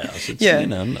to Nations. your house. It's, Yeah. you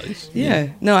know, nice. Yeah.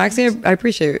 No, actually, I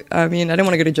appreciate it. I mean, I didn't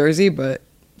want to go to Jersey, but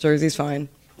Jersey's fine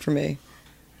for me.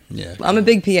 Yeah. I'm a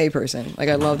big PA person. Like,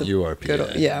 I love the You are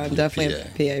PA. yeah, I'm You're definitely PA.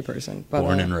 a PA person. But,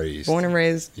 Born and raised. Born and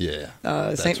raised. Yeah.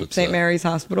 That's what's St. up. Mary's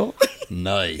Hospital.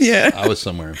 Nice. Yeah. I was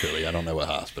somewhere in Philly. I don't know what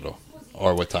hospital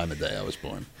or what time of day I was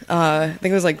born. I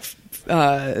think it was like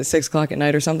 6 o'clock at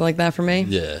night or something like that for me.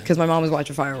 Yeah. Because my mom was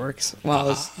watching fireworks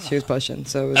while she was pushing.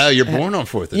 So it was, Oh, you're born on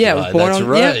 4th of Yeah, I July. was born That's on-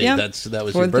 right. yeah. That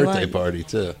was 4th your of birthday July. party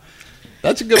too.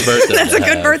 That's a good birthday. That's to a good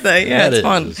have. birthday. Yeah, That it's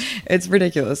fun. is. It's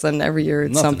ridiculous, and every year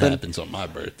it's Nothing something. happens on my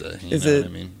birthday. You Is know it? what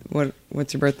I mean?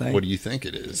 What's your birthday? What do you think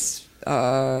it is?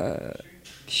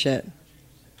 Shit.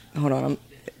 Hold on.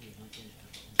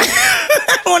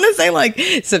 I want to say like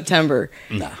September.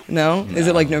 Nah. No? Is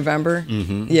it like November?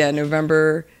 Mm-hmm. Yeah,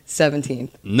 November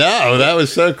 17th. No, that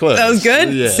was so close. That was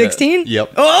good? Yeah. 16?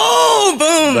 Yep. Oh,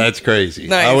 boom. That's crazy.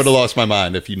 Nice. I would have lost my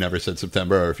mind if you never said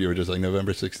September or if you were just like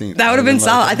November 16th. That would have been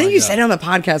solid. I think you said said it on the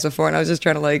podcast before, and I was just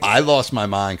trying to like. I lost my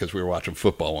mind because we were watching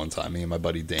football one time. Me and my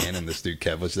buddy Dan and this dude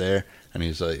Kev was there, and he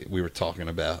was like, we were talking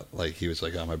about like he was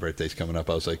like, oh, my birthday's coming up.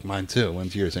 I was like, mine too.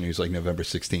 When's yours? And he was like, November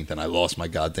 16th, and I lost my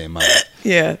goddamn mind.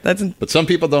 Yeah, that's. But some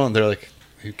people don't. They're like,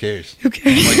 who cares? Who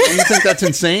cares? I'm like, do you think that's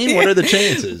insane? What are the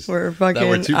chances? We're that we're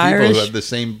fucking two people Irish. who have the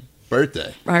same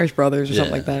birthday. Irish brothers or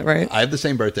something Yeah. like that, right? I have the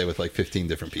same birthday with like 15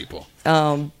 different people.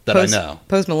 That I know.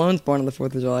 Post Malone's born on the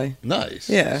 4th of July. Nice.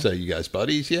 Yeah. So you guys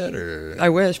buddies yet, or I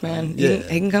wish, man. Yeah.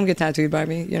 He can come get tattooed by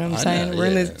me. You know what I'm I saying? know, We're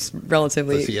in yeah. this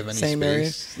relatively does he have any same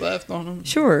space area. left on him?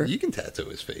 Sure. You can tattoo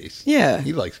his face. Yeah.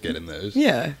 He likes getting those.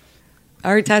 Yeah. I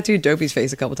already tattooed Dopey's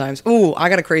face a couple times. Ooh, I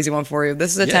got a crazy one for you.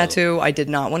 This is a Yeah. tattoo I did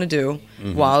not want to do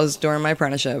while I was during my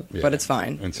apprenticeship, but it's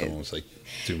fine. And someone was like,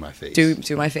 "Do my face."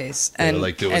 Do my face. They were And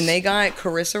like, "Do and us." they got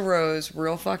Carissa Rose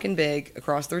real fucking big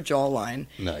across their jawline.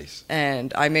 Nice.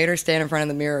 And I made her stand in front of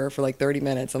the mirror for like 30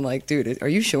 minutes. I'm like, dude, are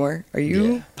you sure? Are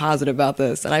you Yeah. positive about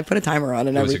this? And I put a timer on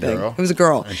and It was a everything. girl? It was a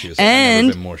girl. And she was like, "I've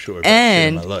never been more sure about shit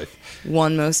in my life."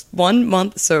 1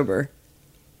 month sober.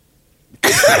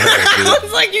 I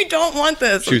was like, you don't want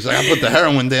this. She was like, "I put the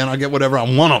heroin down. I'll get whatever I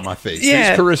want on my face."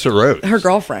 Yeah. Who's Carissa Rose? Her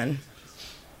girlfriend.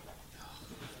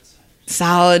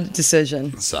 Solid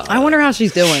decision. Solid. I wonder how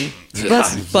she's doing.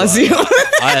 Bless you.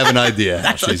 I have an idea how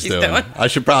That's what she's she's doing. doing. I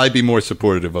should probably be more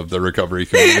supportive of the recovery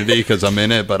community because I'm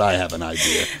in it, but I have an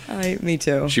idea. Me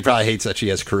too. She probably hates that she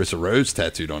has Carissa Rose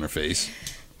tattooed on her face.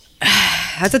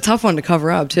 That's a tough one to cover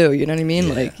up too. You know what I mean?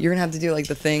 Yeah. Like you're gonna have to do like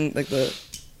the thing, like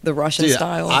the Russian Dude,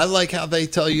 style. I like how they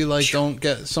tell you, like, don't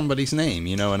get somebody's name,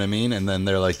 you know what I mean? And then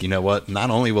they're like, you know what? Not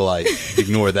only will I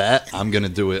ignore that, I'm going to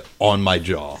do it on my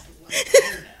jaw.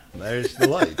 There's the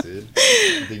light, dude.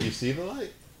 Did you see the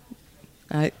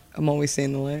light? I'm always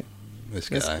seeing the light. This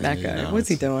This- guy. that you guy. know, What's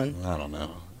he it's- doing? I don't know.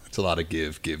 It's a lot of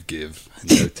give,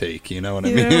 and no take, you know what I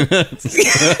Yeah. mean? I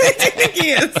think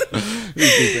he is Who do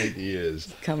you think he is?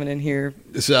 coming in here.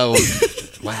 So,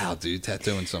 wow, dude,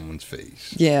 tattooing someone's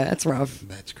face. Yeah, that's rough.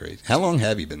 That's crazy. How long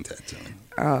have you been tattooing?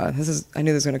 I knew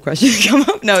there was gonna question come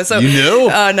up. No, so You knew?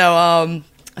 no.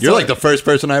 You're so- like the first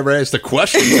person I ever asked a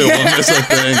question to on this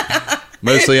thing.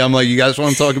 Mostly, I'm like, you guys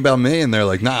want to talk about me? And they're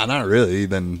like, nah, not really.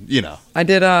 Then, you know. I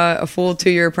did a full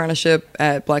 2-year apprenticeship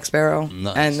at Black Sparrow,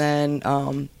 Nice. and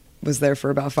then was there for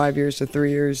about 5 years to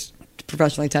 3 years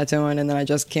professionally tattooing, and then I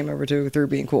just came over to Through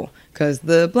Being Cool because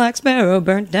the Black Sparrow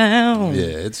burnt down. Yeah,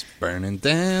 it's burning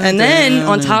down. And then down,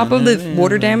 on top of the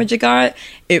water damage it got,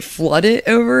 it flooded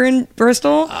over in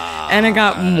Bristol, and it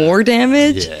got more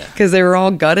damage yeah. because they were all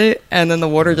gutted, and then the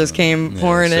water just came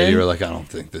pouring so in. you were like, I don't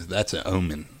think that's an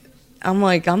omen. I'm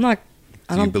like, I'm not.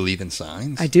 I Do you don't. believe in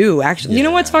signs? I do actually. You know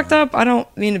what's Yeah. fucked up? I don't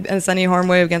mean to send any harm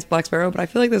way against Black Sparrow, but I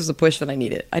feel like this is a push that I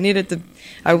needed. I needed to.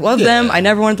 I love Yeah. them. I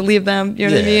never wanted to leave them. You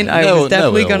know what I Yeah. mean? I No- was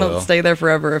definitely no ill gonna will. stay there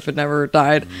forever if it never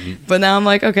died. But now I'm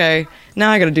like, okay, now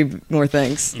I got to do more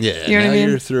things. Yeah, you know now what I mean?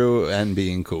 you're through and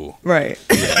being cool. Right.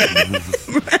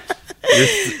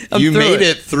 I'm You through made it.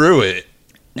 it through it,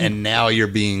 and now you're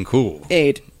being cool.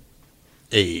 Aid.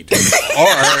 Aid. Or,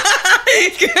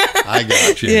 I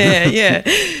got you. Yeah, yeah.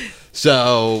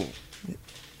 So,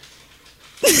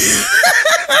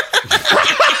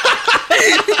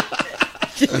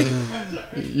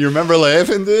 you remember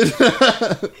laughing, dude?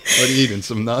 What are you eating?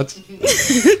 Some nuts?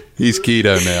 He's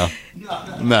keto now.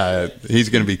 Nah, he's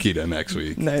gonna be keto next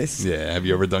week. Nice. Yeah. Have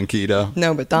you ever done keto?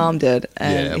 No, but Dom did.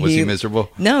 And Yeah. Was he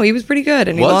miserable? No, he was pretty good,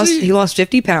 and Was he? he lost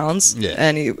 50 pounds. Yeah.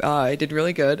 And he did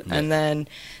really good. Yeah. And then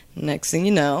next thing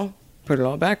you know, put it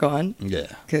all back on Yeah.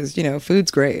 because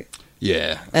food's great.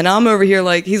 Yeah. And I'm over here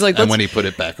like he's like, And "Let's-" when he put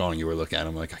it back on, you were looking at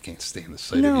him like, I can't stand the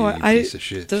sight no, of you, you I piece of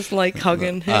shit. just like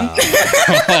hugging him.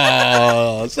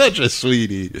 Oh, such a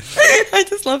sweetie. I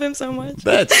just love him so much.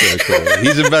 That's so cool.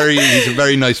 He's a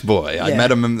very nice boy. I Yeah.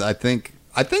 met him. I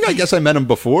guess I met him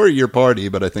before your party,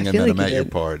 but I think I feel met like him you at your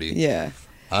did. party. Yeah,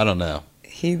 I don't know.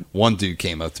 he. One dude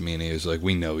came up to me and he was like,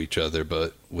 "We know each other,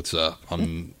 but what's up?"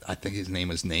 I think his name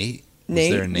was Nate.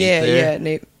 Nate. Was there a Nate yeah, there? yeah,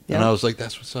 Nate. And Yeah. I was like,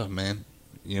 "That's what's up, man."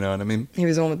 You know what I mean? He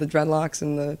was the one with the dreadlocks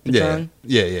and the Yeah. Patron.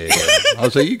 Yeah. I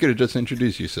was like, you could have just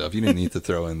introduced yourself. You didn't need to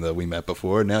throw in the "we met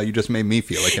before." Now you just made me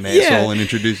feel like an Yeah. asshole in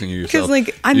introducing yourself. Because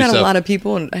like I met a Yourself. lot of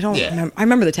people and I don't Yeah. remember. I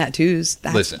remember the tattoos.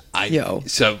 That's, Listen,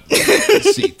 so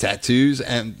see tattoos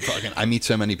and fucking. I meet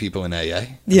so many people in AA. and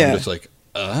Yeah. I'm just like,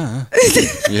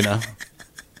 you know,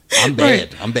 I'm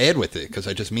bad. Right. I'm bad with it because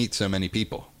I just meet so many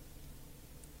people,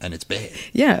 and it's bad.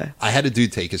 Yeah. I had a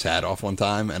dude take his hat off one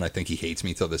time, and I think he hates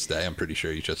me till this day. I'm pretty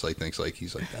sure he just like thinks like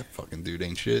he's like that fucking dude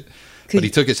ain't shit. But he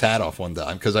took his hat off one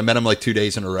time because I met him like 2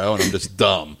 days in a row, and I'm just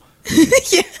dumb.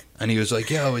 Yeah. And he was like,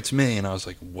 "Yo, it's me," and I was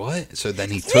like, "What?" So then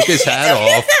he took his hat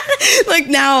off. Like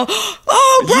now,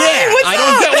 oh Brian, what's I up?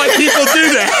 don't get why people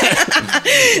do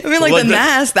that. I mean, like Like the the-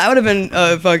 mask, that would have been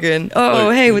fucking. Oh,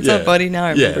 Like, hey, what's yeah. up, buddy? Now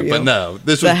I remember you. But no,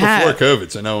 this The was hat. before COVID,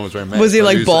 so no one was wearing masks. Was he,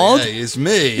 But like, bald? Hey, it's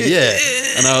me, yeah.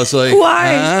 And I was like,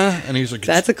 Why? And he was like,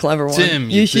 That's a clever one. Tim,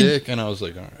 you, You should- dick. And I was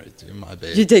like, all right, dude, my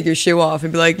bad. You take your shoe off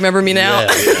and be like, "Remember me now?" Yeah,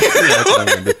 that's what I'm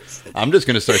gonna do. I'm just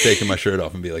gonna start taking my shirt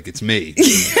off and be like, it's me.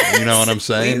 You know what I'm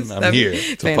saying? Please, I'm that'd here be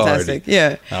to fantastic. party.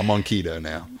 Yeah. I'm on keto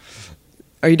now.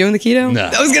 Are you doing the keto? No.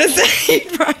 I was gonna say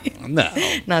probably No.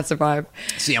 not survive.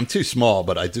 See, I'm too small,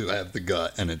 but I do have the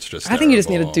gut, and it's just. I think you just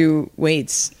need to terrible. do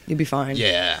weights. You'll be fine.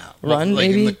 Yeah. Run, like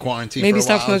maybe? in the quarantine. Maybe for a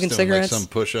stop while, I was smoking doing, cigarettes. Like some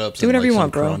push-ups. Do whatever and, you like,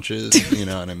 want, some bro. crunches. You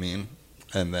know what I mean?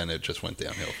 And then it just went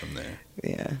downhill from there.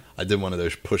 Yeah. I did one of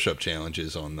those push-up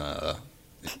challenges on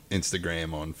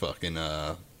Instagram on fucking.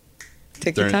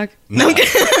 TikTok. No,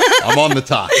 I'm on the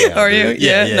talk. Now, Are you? dude.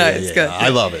 Yeah, yeah, nice, yeah. good. I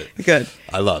love it. Good.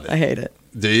 I love it. I hate it.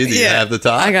 Do you? Do you have the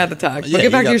talk? I got the talk. But Yeah,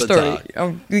 get back you to your got the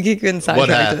story. talk. We keep getting sidetracked. What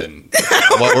happened?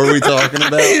 What were we talking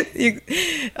about?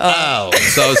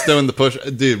 So I was doing the push,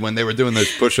 dude. When they were doing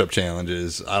those push-up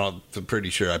challenges, I'm pretty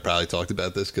sure I probably talked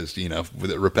about this because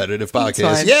with a repetitive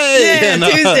podcast. Fine. Yay! Yeah, And,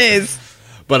 Tuesdays.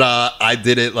 But I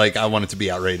did it like I wanted to be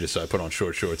outrageous, so I put on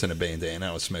short shorts and a bandana.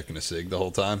 I was smoking a cig the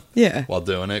whole time. Yeah. While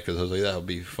doing it, because I was like, that would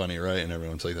be funny, right? And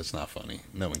everyone's like, that's not funny.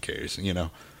 No one cares,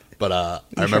 But I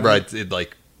remember I did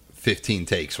like 15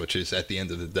 takes, which is at the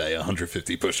end of the day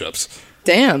 150 push-ups.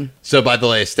 Damn. So by the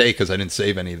last day, because I didn't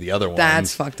save any of the other ones,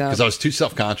 That's fucked up. Because I was too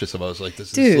self-conscious of. I was like,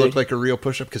 does Dude. this look like a real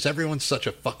push-up? Because everyone's such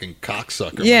a fucking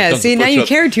cocksucker. when it Yeah. comes See, to now you push-ups.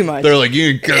 care too much. They're like,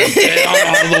 you can get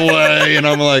out of the way, and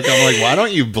I'm like, why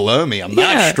don't you blow me? I'm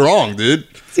Yeah. not strong, dude.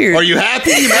 Dude. Are you happy?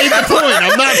 You made the point.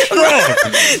 I'm not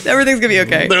strong. Everything's gonna be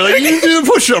okay. They're like, you do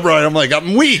the push-up right. I'm like,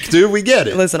 I'm weak, dude. We get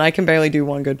it. Listen, I can barely do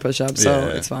one good push-up, so Yeah.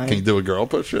 it's fine. Can you do a girl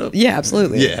push-up? Yeah,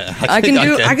 absolutely. Yeah, I can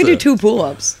think do. I can do too. 2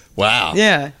 pull-ups. Wow.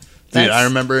 Yeah. Dude, That's- I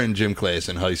remember in gym class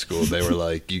in high school, they were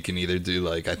like, you can either do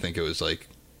like, I think it was like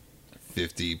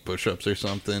 50 push-ups or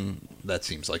something. That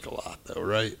seems like a lot though,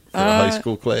 right? For a high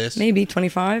school class? Maybe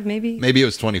 25. Maybe. Maybe it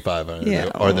was 25. Yeah.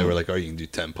 Or they were like, oh, you can do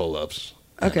 10 pull-ups.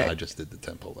 And Okay. I just did the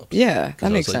 10 pull-ups. Yeah, 'Cause that I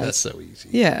was makes like, sense. That's so easy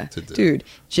Yeah, to do. dude.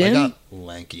 Gym. I got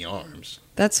lanky arms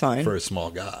That's fine. for a small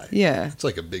guy. Yeah. It's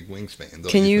like a big wingspan, don't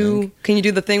Can you you can you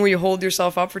do the thing where you hold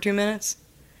yourself up for 2 minutes?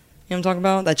 You know what I'm talking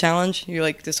about? That challenge? You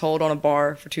like just hold on a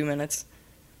bar for 2 minutes.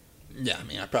 Yeah, I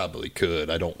mean, I probably could.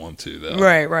 I don't want to, though.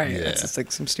 Right. Yeah. That's just like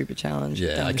some stupid challenge.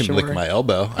 Yeah, down I the can shore. lick my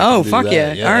elbow. I Oh, can do fuck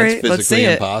that. yeah. All that's right, let's see physically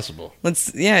it. impossible.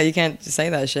 Yeah, you can't just say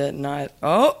that shit and not.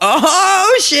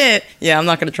 Oh shit. Yeah, I'm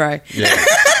not gonna try. Yeah.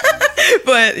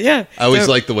 But yeah, I always dope.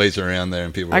 like the ways around there,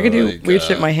 and people. I could are do like, weird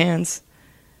shit with my hands.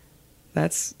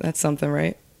 That's something,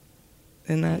 right?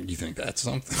 Isn't that? You think that's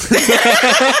something?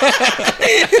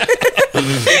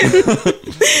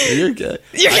 You're okay.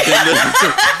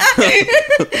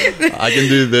 I can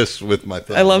do this with my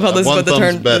thumb. I love how this is One what the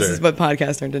thumb's turn. better. This is what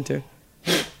podcast turned into.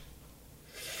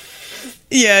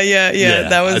 Yeah.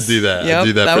 That was. I do that. Yep, I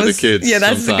do that for was, the kids. Yeah,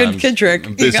 that's a good sometimes. kid trick.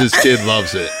 You Business kid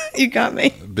loves it. You got me.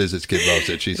 Business kid loves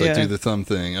it. She's Yeah. like, do the thumb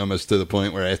thing, almost to the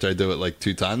point where after I do it like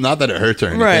 2 times, not that it hurts or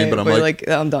anything, Right, but I'm you're like,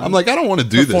 I'm done. I'm like, I don't want to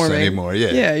do this Performing. anymore.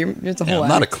 Yeah, Yeah, it's a Yeah, whole I'm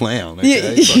not a act. clown. Yeah,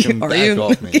 Okay, fucking are back you?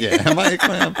 off me. Yeah, am I a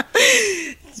clown?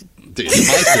 Dude, am I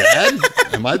sad?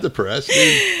 Am I depressed,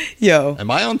 dude? Yo, Am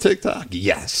I on TikTok?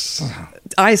 Yes.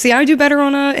 I do better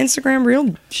on Instagram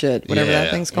Reel shit, whatever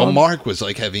that thing's called. Well, Mark was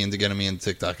like heavy into getting me into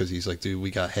TikTok because he's like, dude, we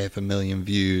got 500,000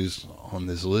 views on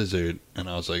this lizard, and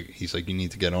I was like, he's like, you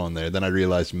need to get on there. Then I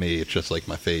realized it's just like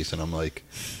my face, and I'm like,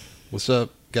 what's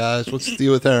up, guys? What's the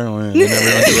deal with heroin? And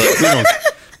everyone's like,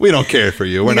 we don't care for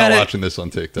you. We're not watching this on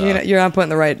TikTok. You're not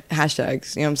putting the right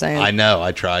hashtags. You know what I'm saying? I know.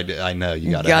 I tried. I know. You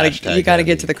got to hashtag. You got to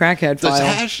get to the crackhead file.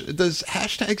 Does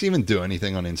hashtags even do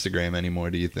anything on Instagram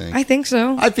anymore? Do you think? I think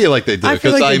so. I feel like they do I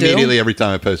feel because like I they do. immediately every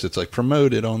time I post, it's like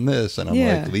promoted on this, and I'm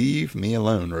Yeah. like, leave me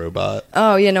alone, robot.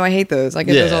 Oh yeah, no, I hate those. I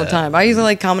get those all the Yeah. time. I usually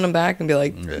like comment them back and be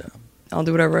like, Yeah. I'll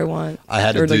do whatever I want. I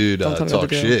had Or, a like, dude don't tell me what talk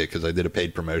to do. shit because I did a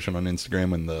paid promotion on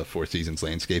Instagram when the Four Seasons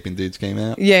landscaping dudes came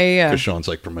out. Yeah. Because Sean's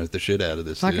like, promote the shit out of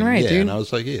this. Fucking dude. right, yeah, dude. And I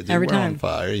was like, yeah, dude, Every we're time. on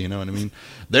fire. You know what I mean?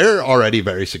 They're already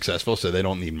very successful, so they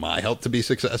don't need my help to be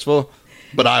successful.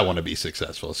 But I want to be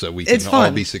successful, so we can It's all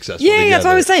fun. be successful. Yeah, that's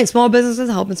what I was together. saying. Small businesses,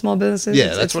 helping small businesses. Yeah,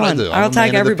 it's that's what fun. I do. I'll I'm a tag man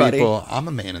of the everybody. people. I'm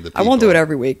a man of the people. I won't do it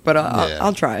every week, but Yeah.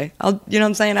 I'll try. You know what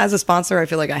I'm saying? As a sponsor, I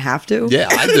feel like I have to. Yeah,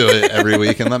 I do it every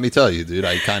week, and let me tell you, dude,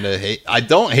 I kind of hate. I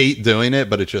don't hate doing it,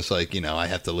 but it's just like I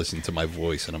have to listen to my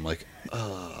voice, and I'm like,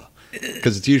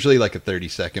 because it's usually like a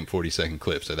 30-second, 40-second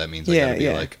clip, so that means I gotta be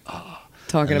like,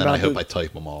 Talking and then about I hope I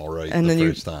type them all right and the then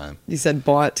first time. you said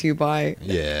bought to buy.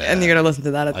 Yeah, And you're going to listen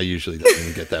to that. I usually don't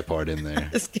even get that part in there.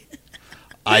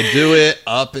 I do it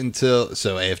up until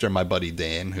after my buddy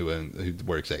Dan, who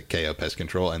works at KO Pest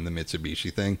Control and the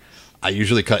Mitsubishi thing, I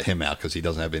usually cut him out because he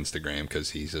doesn't have Instagram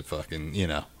because he's a fucking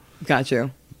Got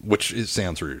you. which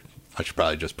sounds rude. I should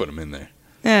probably just put him in there.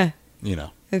 Yeah.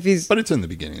 But it's in the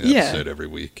beginning of the episode every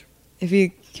week. If he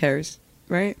cares,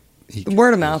 right? He The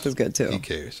word of cares. mouth is good too. He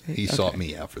cares. He sought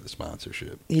me out for the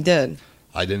sponsorship. He did.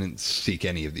 I didn't seek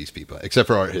any of these people except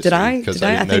for Art History Did I? because Did I?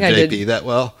 I I didn't know think I JP did. that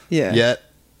well Yeah. yet.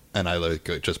 And I like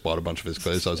just bought a bunch of his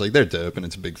clothes. So I was like, they're dope, and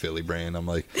it's a big Philly brand. I'm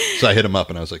like, so I hit him up,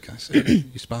 and I was like, I said,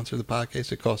 you sponsor the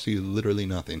podcast? It costs you literally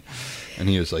nothing. And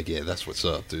he was like, yeah, that's what's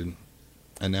up, dude.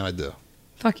 And now I do.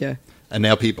 Fuck yeah. And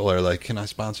now people are like, can I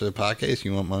sponsor the podcast?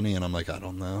 You want money? And I'm like, I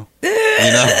don't know. You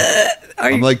know?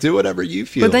 I'm like, do whatever you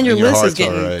feel. But then your list is heart's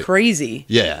getting all right. crazy.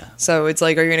 Yeah. So it's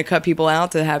like, are you going to cut people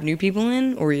out to have new people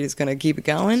in, or are you just going to keep it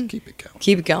going? Keep it going.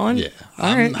 Keep it going? Yeah. All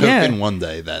I'm right. hoping one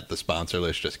day that the sponsor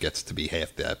list just gets to be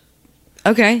half that.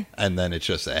 Okay. And then it's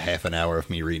just a half an hour of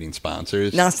me reading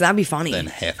sponsors. No, so that'd be funny. Then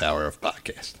half hour of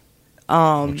podcast.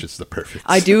 Which is the perfect.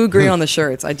 I do agree on the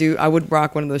shirts. I would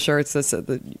rock one of the shirts that said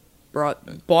that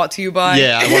bought to you by.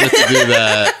 Yeah, I wanted to do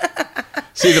that.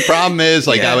 See, the problem is,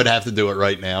 like, Yeah. I would have to do it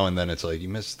right now, and then it's like, you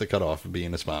missed the cutoff of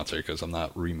being a sponsor because I'm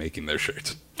not remaking their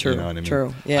shirts. True, You know what I mean?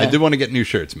 true, yeah. I do want to get new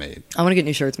shirts made. I want to get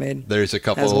new shirts made. There's a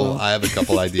couple, As well. I have a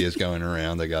couple ideas going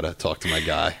around. I got to talk to my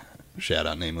guy. Shout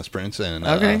out Nameless Prince and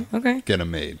Okay. get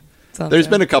them made. It's out There's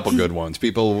there. been a couple good ones.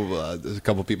 There's a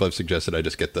couple people have suggested I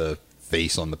just get the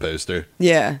face on the poster.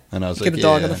 Yeah. And I was Get like, the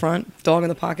dog yeah. in the front, dog in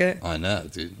the pocket. I know,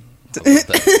 dude. I love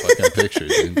that fucking picture,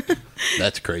 dude.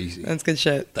 That's crazy. That's good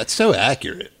shit. That's so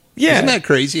accurate. Yeah. Isn't that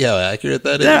crazy how accurate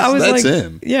that is? Yeah, I was That's like,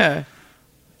 him. Yeah.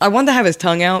 I wanted to have his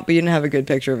tongue out, but you didn't have a good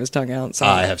picture of his tongue out. So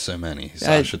I have so many. I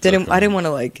Sasha didn't took them, want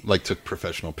to like. took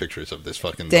professional pictures of this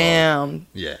fucking dog. Damn.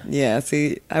 Yeah. Yeah.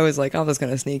 See, I was like, I'm just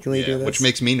gonna sneakily do Yeah, this. which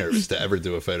makes me nervous to ever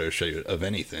do a photo shoot of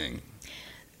anything.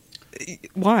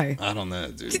 Why? I don't know,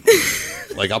 dude.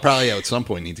 Like, I'll probably at some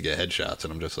point need to get headshots,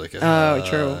 and I'm just like, Oh,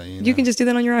 true. You, You can just do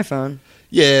that on your iPhone.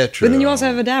 Yeah, true. But then you also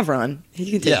have a Davron. You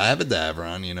can take, Yeah, I have a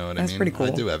Davron, you know what I That's mean? pretty cool.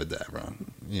 I do have a Davron,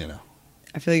 you know.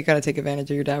 I feel like you got to take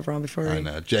advantage of your Davron before. I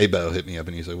know. J-Bo hit me up,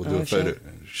 and he's like, we'll do Oh, a photo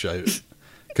shoot.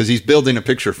 Because he's building a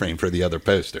picture frame for the other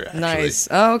poster, actually. Nice.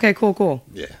 Oh, okay. Cool.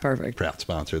 Yeah. Perfect. Proud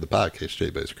sponsor of the podcast,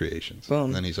 J-Bo's Creations. Boom.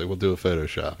 And then he's like, we'll do a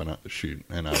Photoshop and shoot.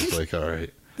 And I was like, all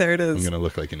right, There it I'm is. going to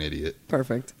look like an idiot.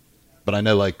 Perfect. But I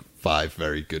know like 5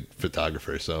 very good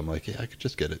photographers, so I'm like, yeah, I could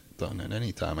just get it done at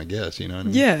any time, I guess. You know what I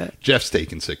mean? Yeah. Jeff's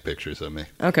taking sick pictures of me.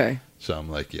 Okay. So I'm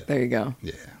like, yeah. There you go.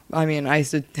 Yeah. I mean, I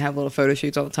used to have little photo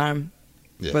shoots all the time,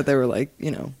 Yeah. but they were like,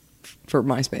 for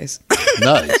MySpace.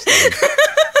 Nice. Dude.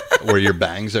 Were your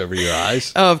bangs over your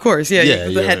eyes? Oh, of course. Yeah. Yeah,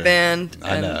 The you're- headband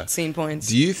I know. and scene points.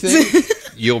 Do you think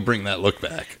you'll bring that look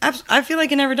back? I feel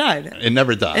like it never died. It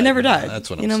never died. It never died.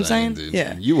 That's what You I'm know what I'm saying, saying? dude.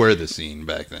 Yeah. You were the scene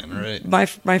back then, right?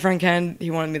 My friend Ken,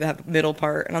 he wanted me to have the middle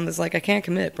part, and I'm just like, I can't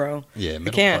commit, bro. Yeah,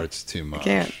 middle can't. part's too much.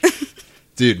 Can't.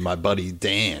 Dude, my buddy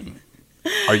Dan.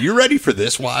 Are you ready for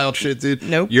this wild shit, dude?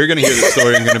 Nope. You're going to hear the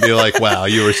story and going to be like, wow,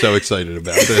 you were so excited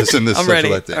about this. And this I'm is such ready.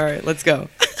 a All letdown. right, let's go.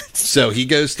 So he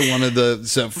goes to one of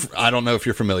the, I don't know if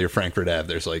you're familiar, Frankfurt Ave.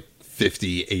 There's like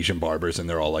 50 Asian barbers and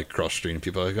they're all like cross street. And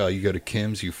people are like, oh, you go to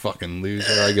Kim's, you fucking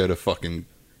loser. I go to fucking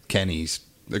Kenny's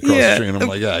across the Yeah. street. And I'm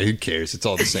like, yeah, who cares? It's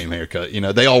all the same haircut. You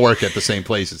know, they all work at the same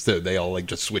places too. They all like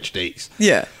just switch days.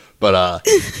 Yeah. But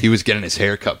he was getting his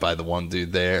hair cut by the one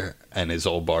dude there, and his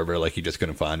old barber, like, he just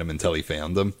couldn't find him until he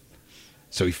found him.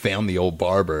 So he found the old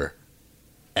barber,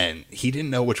 and he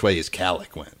didn't know which way his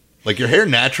cowlick went. Like, your hair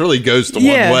naturally goes to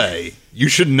Yeah. one way. You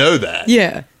should know that.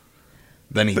 Yeah.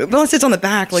 Then he, But unless it's on the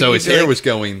back, like so you'd his be hair like- was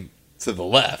going to the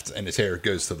left, and his hair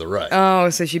goes to the right. Oh,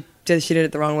 so she did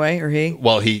it the wrong way, or he?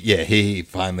 Well, he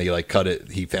finally like cut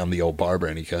it. He found the old barber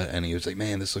and he cut, and he was like,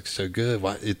 "Man, this looks so good.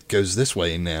 Why it goes this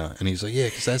way now?" And he's like, "Yeah,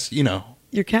 because that's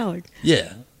Your cowlick.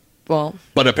 yeah." Well,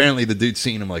 But apparently the dude's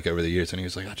seen him like over the years, and he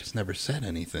was like, "I just never said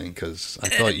anything because I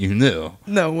thought you knew."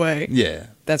 no way. Yeah,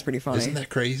 That's pretty funny. isn't that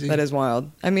crazy? That is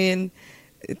wild. I mean,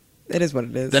 it is what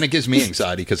it is. Then it gives me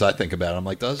anxiety because I think about it. I'm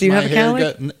like, does Do you my have a hair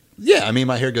cowlick? go? Yeah, I mean,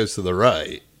 my hair goes to the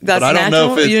right. That's but I don't natural.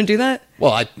 know if it. You didn't do that.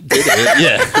 Well, I did it.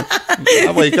 Yeah,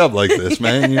 I wake up like this,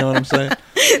 man. You know what I'm saying?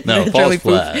 No, it Naturally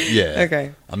falls flat. Yeah.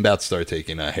 Okay. I'm about to start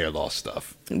taking hair loss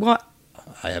stuff. What?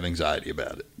 I have anxiety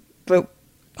about it. But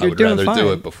I you're would doing rather fine.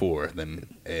 do it before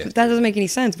than after. But that doesn't make any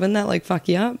sense. Wouldn't that like fuck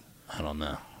you up? I don't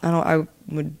know. I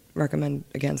would recommend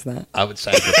against that. I would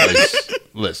sacrifice.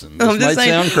 Listen, this I'm just might saying,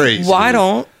 sound crazy. why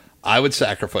don't? I would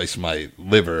sacrifice my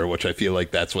liver, which I feel like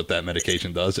that's what that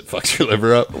medication does. It fucks your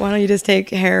liver up. Why don't you just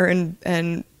take hair and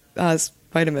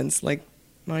vitamins? Like,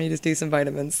 why don't you just do some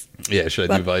vitamins? Yeah, should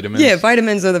I do vitamins? Yeah,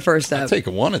 vitamins are the first I step. take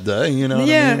one a day, you know what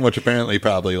I Yeah. mean? Which apparently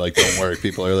probably like don't work.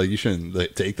 People are like, you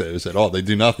shouldn't take those at all. They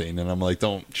do nothing. And I'm like,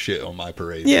 don't shit on my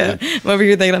parade. Yeah, dude. I'm over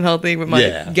here thinking I'm healthy with my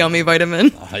Yeah. gummy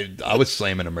vitamin. I was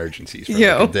slamming emergencies for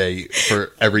Yo. like a day,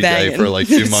 for every day Banging. for like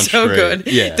 2 months so straight. good.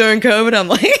 Yeah. During COVID, I'm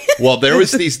like, Well, there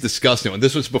was these disgusting ones.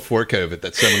 This was before COVID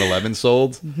that 7-Eleven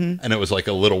sold, Mm-hmm. and it was like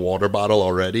a little water bottle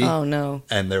already. oh no.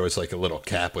 And there was like a little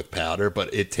cap with powder,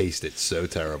 but it tasted so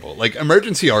terrible. Like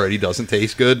emergency already doesn't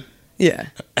taste good. Yeah.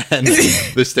 And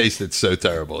this tasted so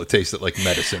terrible. It tasted like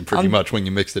medicine pretty much when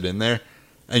you mixed it in there.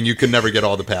 And you could never get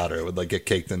all the powder. It would like get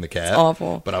caked in the cat. It's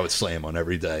awful. But I would slam on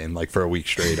every day. And like for a week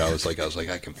straight, I was like,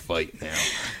 I can fight now.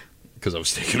 Because I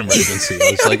was taking emergency.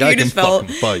 I was like, I can fucking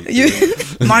fight.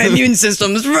 My immune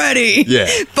system's ready. Yeah.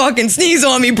 Fucking sneeze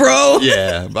on me, bro.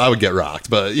 Yeah, I would get rocked.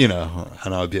 But, you know,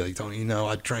 and I would be like, don't you know,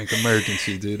 I drank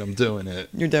emergency, dude. I'm doing it.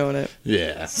 You're doing it.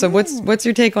 Yeah. So what's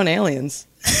your take on aliens?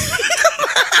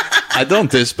 I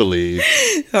don't disbelieve.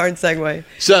 Hard segue.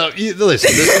 So,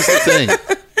 listen, this is the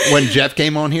thing. When Jeff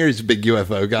came on here, he's a big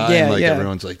UFO guy. Yeah, and like yeah.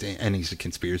 everyone's like, "Dang," and he's a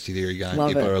conspiracy theory guy. Love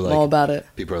People it. are like, All about it.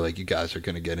 People are like, you guys are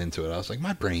going to get into it. I was like,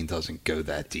 my brain doesn't go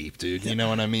that deep, dude. You know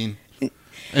what I mean?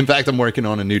 In fact, I'm working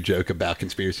on a new joke about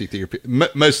conspiracy theory.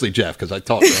 Mostly Jeff, because I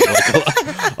talk to him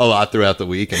like a lot throughout the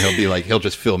week, and he'll be like, he'll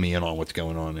just fill me in on what's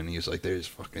going on. And he's like,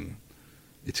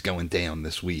 it's going down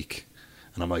this week.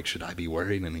 And I'm like, should I be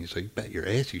worried? And he's like, bet your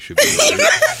ass you should be worried.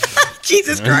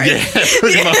 Jesus Christ. Yeah,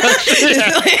 pretty much.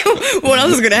 Yeah. What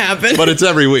else is going to happen? But it's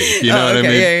every week. You know what I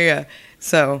mean? Yeah.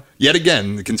 So. Yet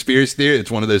again, the conspiracy theory,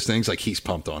 it's one of those things like he's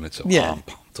pumped on it, so Yeah. I'm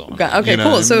pumped on Okay, it. You know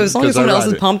cool. what I So mean? as long as 'Cause someone I else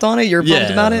ride is pumped on it, you're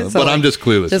pumped about it? So but I'm just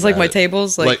clueless. Just like about my it.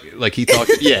 tables? Like he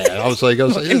talked, yeah, I was like,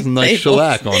 there's a nice tables.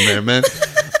 shellac on there, man.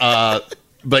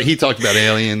 But he talked about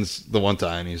aliens the one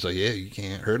time. He's like, yeah, you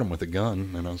can't hurt them with a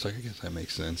gun. And I was like, I guess that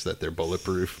makes sense that they're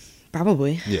bulletproof.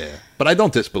 Probably. Yeah. But I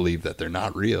don't disbelieve that they're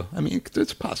not real. I mean,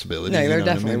 it's a possibility. No, you they're know what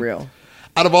I definitely mean? real.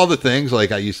 Out of all the things,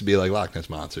 like I used to be like, Loch Ness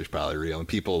Monster's probably real. And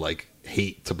people like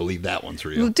hate to believe that one's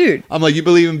real. Well, dude. I'm like, you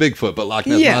believe in Bigfoot, but Loch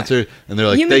Ness Yeah. Monster? And they're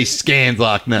like, You they mean- scanned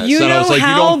Loch Ness. You and know I was like,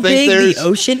 how you don't think big there's... the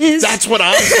ocean is? That's what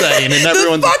I'm saying. And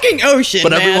everyone... the fucking ocean,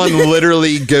 But man. everyone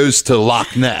literally goes to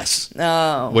Loch Ness.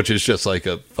 Oh. Which is just like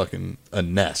a fucking... a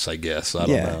Ness, I guess. I don't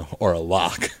Yeah. know. Or a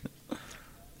loch.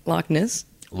 Loch Ness?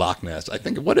 Loch Ness. I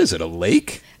think... What is it? A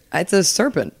lake? It's a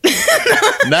serpent.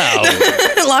 No.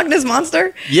 Loch Ness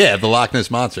Monster? Yeah, the Loch Ness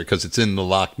Monster, because it's in the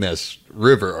Loch Ness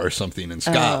River or something in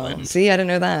Scotland. Oh, see, I didn't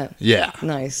know that. Yeah.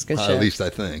 Nice. Good shit. At least I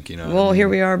think, you know. what I Well, mean? here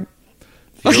we are.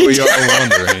 Here we are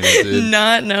wondering, dude.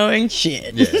 Not knowing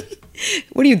shit. Yeah.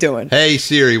 What are you doing? Hey,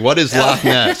 Siri, what is Loch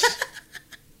Ness?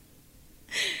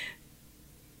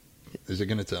 Is it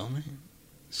going to tell me?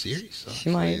 Siri sucks She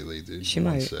might. lately, dude. She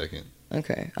One might. second.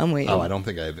 Okay, I'm waiting. Oh, I don't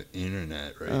think I have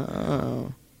internet right now.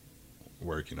 Oh.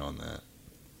 Working on that.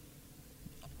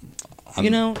 You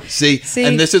know, See,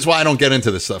 and this is why I don't get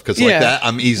into this stuff, because like that,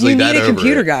 I'm easily you need that a over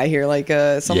computer it. guy here, like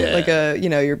like a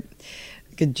you're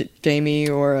like a Jamie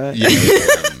or a. Yeah.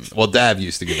 Well, Dav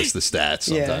used to give us the stats.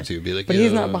 Sometimes Yeah. he would be like, But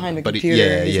he's not behind a but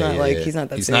computer. He's not like- he's not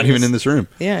that He's not serious. even in this room.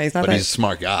 Yeah, he's not. But that, he's a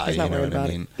smart guy. he's not you know worried what I about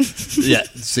mean? Yeah.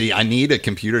 See, I need a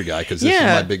computer guy because this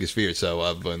Yeah. is my biggest fear.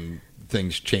 So when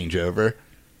things change over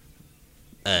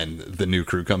and the new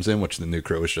crew comes in, which the new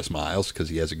crew is just Miles because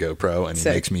he has a GoPro and he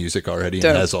Sick. makes music already Dope.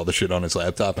 and has all the shit on his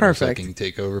laptop. And I was like, Perfect. can you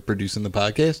take over producing the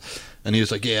podcast? And he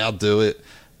was like, yeah, I'll do it,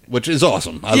 which is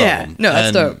awesome. I Yeah. love him. No, that's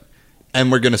and, dope. And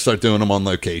we're going to start doing them on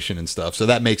location and stuff. So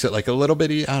that makes it like a little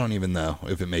bit, I don't even know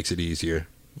if it makes it easier.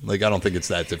 Like, I don't think it's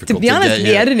that difficult. to be honest, get the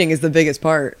here. editing is the biggest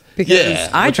part because Yeah,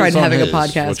 I which tried is on having a his,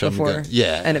 podcast which I'm before, good-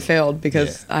 yeah. and it failed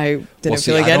because Yeah. I didn't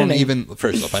See, feel like I don't editing. even,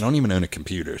 first off, I don't even own a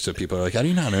computer. So people are like, how do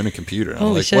you not own a computer? And I'm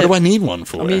Holy like, shit. what do I need one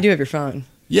for? I mean, you do have your phone.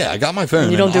 Yeah, I got my phone.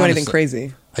 And you don't and do anything honestly-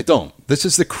 crazy. I don't. This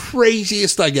is the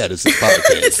craziest I get is this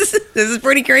podcast. This is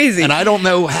pretty crazy. And I don't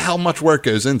know how much work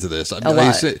goes into this. A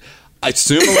lot. I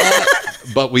assume a lot,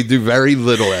 but we do very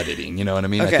little editing. You know what I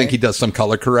mean? Okay. I think he does some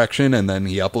color correction and then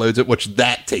he uploads it, which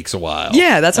that takes a while.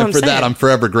 Yeah, that's what and I'm for that, saying. I'm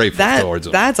forever grateful towards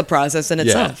him. That's a process in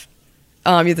itself.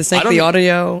 You have to sync I don't- the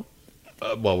audio.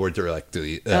 Well, we're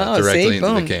directly Oh, directly see? into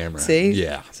Boom. the camera. See?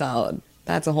 Yeah, Solid.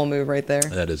 That's a whole move right there.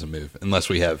 that is a move. Unless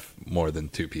we have more than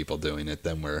two people doing it,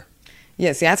 then we're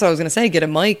Yeah, see, that's what I was going to say. Get a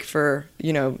mic for,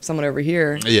 someone over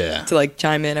here yeah. to like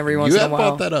chime in every once You in a have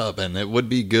while. brought that up, and it would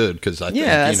be good because I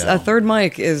Yeah, think, you know, a third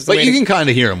mic is the but way you to- can kind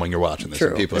of hear them when you're watching this. True.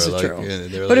 And people This are is like, true.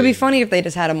 they're But it'd be like- funny if they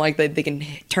just had a mic that they can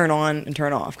turn on and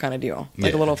turn off kind of deal.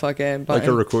 Like a Yeah. little fucking like button.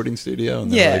 a recording studio,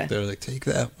 and Yeah. they're like, take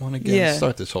that one again, Yeah.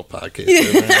 start this whole podcast.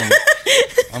 over.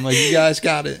 I'm like, you guys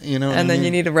got it, you know. what and I then mean?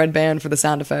 you need a red band for the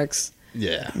sound effects.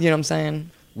 yeah. You know what I'm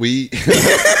saying? We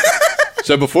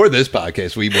so before this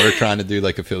podcast, we were trying to do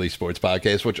like a Philly sports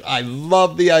podcast, which I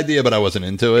love the idea, but I wasn't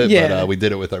into it. Yeah. But we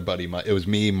did it with our buddy Mike. It was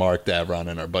me, Mark Davron,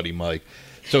 and our buddy Mike.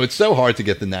 So it's so hard to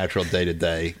get the natural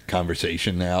day-to-day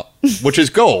conversation out, which is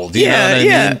gold. You know what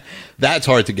I mean? That's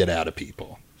hard to get out of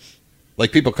people.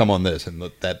 Like people come on this and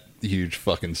look that huge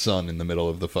fucking sun in the middle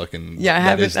of the fucking Yeah, I that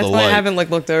haven't. is That's the why I light. haven't like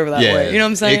looked over that way. You know what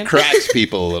I'm saying? It cracks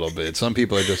people a little bit. Some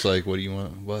people are just like, "What do you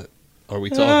want? What? are we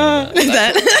talking about?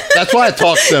 That's why I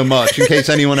talk so much, in case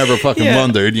anyone ever fucking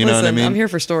wondered. You know what I mean? I'm here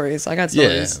for stories. I got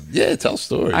stories. Yeah, tell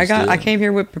stories. I came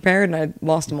here with prepared, and I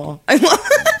lost them all.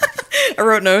 I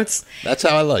wrote notes. That's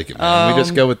how I like it, man. We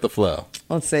just go with the flow.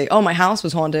 Let's see. Oh, my house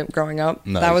was haunted growing up.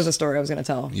 Nice. That was the story I was going to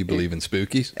tell. You believe in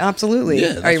spookies? Absolutely.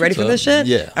 Yeah, are you ready for this shit?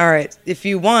 Yeah. All right. If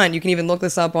you want, you can even look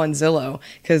this up on Zillow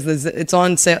because it's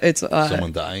on sale. It's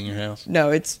someone dying in your house?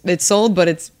 No, it's sold,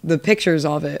 but the pictures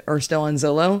of it are still on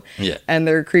Zillow. Yeah. And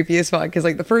they're creepy as fuck because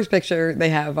like the first picture they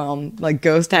have like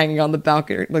ghosts hanging on the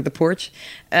balcony, like the porch,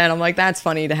 and I'm like, that's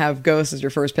funny to have ghosts as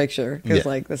your first picture because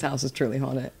like this house is truly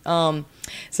haunted.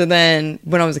 So then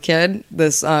when I was a kid,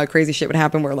 this crazy shit would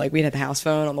happen where like we'd have the house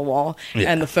phone on the wall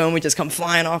and the phone would just come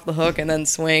flying off the hook and then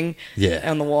swing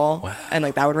on the wall. Wow. And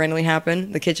like that would randomly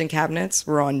happen. The kitchen cabinets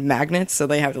were on magnets, so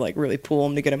they have to like really pull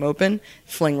them to get them open,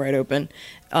 fling right open.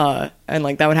 And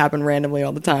like that would happen randomly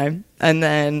all the time. And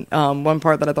then one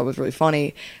part that I thought was really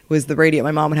funny was the radio.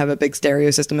 My mom would have a big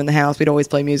stereo system in the house. We'd always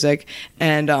play music.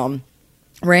 And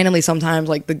randomly sometimes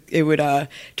like it would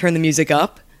turn the music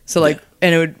up. So like,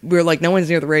 and we were like, no one's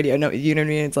near the radio. No, you know what I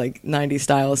mean? It's like 90s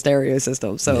style stereo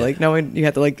system. So like, no one, you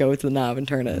have to like go to the knob and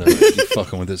turn it. No, you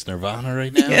fucking with this Nirvana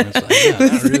right now? Yeah. It's like,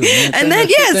 not really, man. And then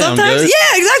sometimes,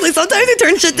 exactly. Sometimes they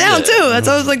turn shit down too. That's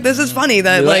why I was like, this is funny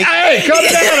that like, hey, cut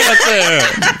it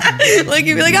out there. Like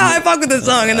you'd be like, oh, I fuck with this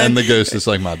song, and then the ghost is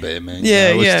like, my bad, man.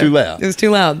 Yeah, it was too loud. It was too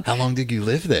loud. How long did you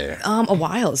live there? A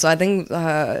while. So I think.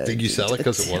 Did you sell it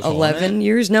because it was 11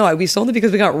 years? No, we sold it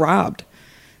because we got robbed.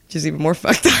 Which is even more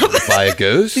fucked up. By a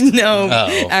ghost? No,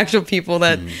 actual people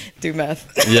that do meth.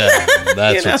 Yeah,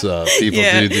 that's what's up. People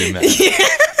do meth. Yeah.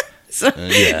 So, but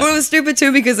it was stupid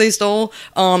too because they stole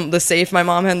the safe my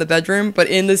mom had in the bedroom, but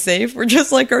in the safe were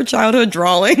just like our childhood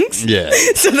drawings. Yeah.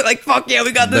 So they're like, "Fuck yeah,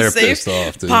 we got this safe."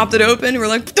 Off, dude. Popped it open. We're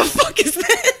like, "What the fuck is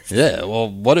this?" Yeah. Well,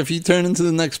 what if you turn into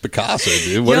the next Picasso,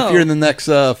 dude? What if you're in the next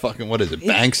fucking what is it?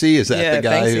 Banksy? Is that the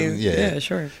guy? Yeah,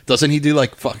 sure. Doesn't he do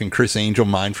like fucking Chris Angel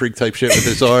mind freak type shit with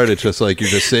his art? It's just like you're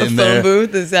just sitting there. A phone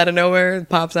booth is out of nowhere, it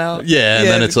pops out. Yeah, and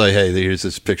then it's like, hey, here's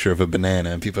this picture of a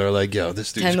banana, and people are like, yo,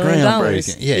 this dude's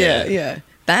groundbreaking. Yeah.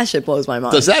 That shit blows my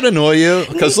mind. Does that annoy you?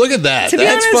 Because look at that.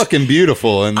 That's honest, fucking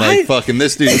beautiful. And like fucking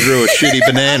this dude drew a shitty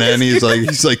banana and he's like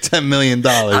 $10 million.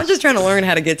 I'm just trying to learn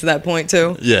how to get to that point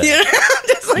too. Yeah. You know?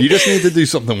 You just need to do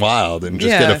something wild and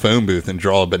just get a phone booth and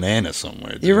draw a banana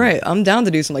somewhere. Dude. You're right. I'm down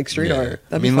to do some like street art.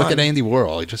 I mean, look at Andy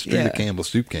Warhol. He just drew the Campbell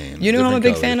soup can. You know what I'm a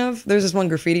big fan of? There's this one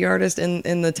graffiti artist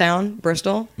in the town,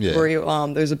 Bristol, where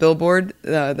there's a billboard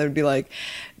that would be like,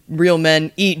 real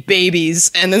men eat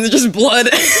babies, and then there's just blood.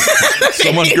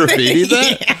 Someone graffitied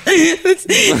that?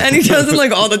 Yeah. And he does it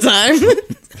like all the time. Good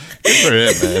for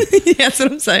him, man. Yeah, that's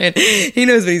what I'm saying. He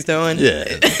knows what he's doing.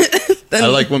 Yeah. I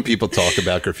like when people talk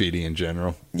about graffiti in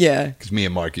general. Yeah. Because me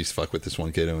and Mark used to fuck with this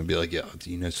one kid and we'd be like, yo,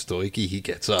 do you know Stoicky? He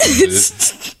gets up,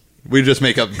 dude. We just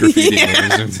make up graffiti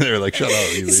names and they're like, shut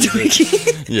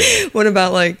up. Yeah. What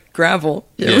about like gravel?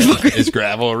 Yeah. Is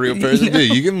gravel a real person? No.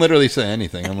 Dude, you can literally say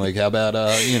anything. I'm like, how about,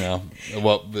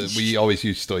 we always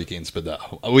use Stoicky and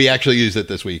Spadao. We actually used it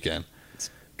this weekend.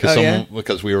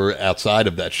 Because we were outside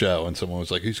of that show and someone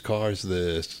was like, whose car is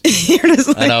this?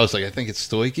 And I was like, I think it's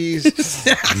Stoicky's.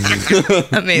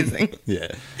 Amazing.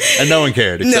 Yeah. And no one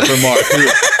cared except for Mark,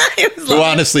 who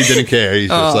honestly didn't care.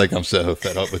 He's just like, I'm so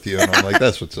fed up with you. And I'm like,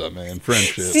 that's what's up, man.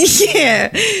 Friendship.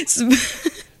 Yeah.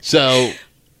 So,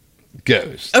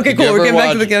 Ghost. Okay, cool. We're getting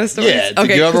back to the ghost stories. Yeah.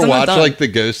 Did you ever watch like the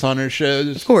Ghost Hunter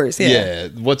shows? Of course, yeah. Yeah.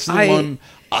 What's the one?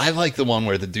 I like the one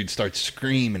where the dude starts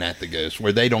screaming at the ghost,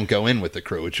 where they don't go in with the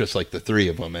crew. It's just like the three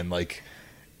of them, and like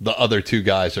the other two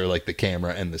guys are like the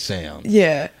camera and the sound.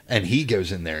 Yeah. And he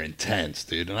goes in there intense,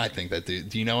 dude. And I think that dude,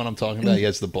 do you know what I'm talking about? He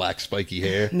has the black spiky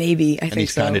hair. Maybe. I think so. And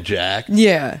he's kind of jacked.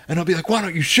 Yeah. And I'll be like, why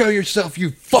don't you show yourself, you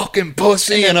fucking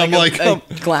pussy? And I'm like, a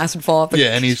glass would fall off.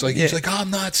 Yeah. And he's like, I'm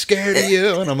not scared of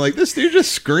you. And I'm like, this dude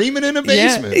just screaming in a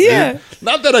basement. Yeah. Dude.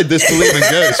 Not that I disbelieve in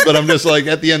ghosts, but I'm just like,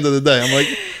 at the end of the day,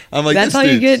 I'm like, that's how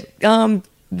you get them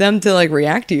to like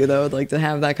react to you though, like to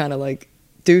have that kind of like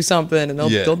do something and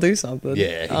they'll do something.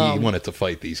 Yeah, he wanted to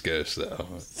fight these ghosts though.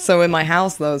 So in my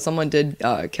house though, someone did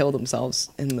kill themselves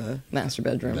in the master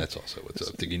bedroom. That's also what's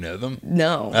up. Did you know them?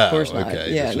 No, of course not.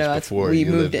 Okay. Yeah, no, that's we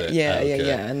moved it. Yeah,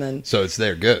 and then so it's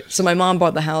their ghost. So my mom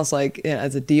bought the house like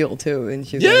as a deal too, and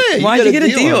she's like, "Why'd you get a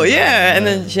deal?" Yeah, and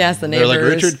then she asked the neighbors. They're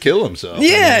like, Richard killed himself.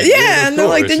 Yeah, and they're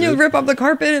like, "Didn't you rip up the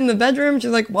carpet in the bedroom?"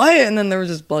 She's like, "What?" And then there was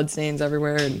just blood stains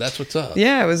everywhere. And that's what's up.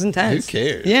 Yeah, it was intense. Who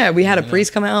cares? Yeah, we had a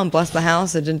priest come out and bless the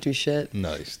house. It didn't do shit.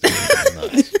 Nice, dude.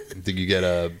 Nice. Did you get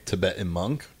a Tibetan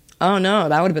monk? Oh no,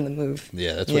 that would have been the move.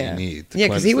 Yeah, that's what you need. Yeah,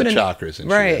 because he would chakras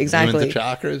and right, shit. exactly. You into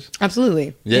chakras?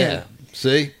 Absolutely. Yeah.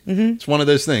 See? It's one of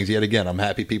those things. Yet again, I'm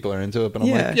happy people are into it, but I'm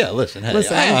like, yeah, listen,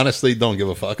 I honestly don't give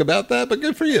a fuck about that, but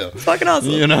good for you. It's fucking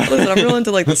awesome. You know? Listen, I'm real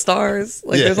into like the stars.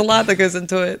 Like there's a lot that goes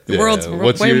into it. The world's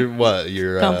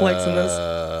your complex in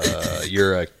this.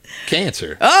 You're a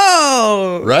Cancer.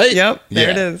 Oh! Right? Yep, there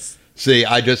it is. See,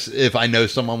 if I know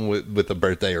someone with a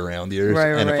birthday around yours,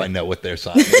 if I know what their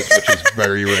sign is, which is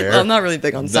very rare. Well, I'm not really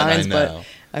big on signs, but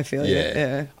I feel it.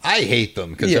 Yeah. I hate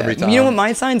them because every time. You know what?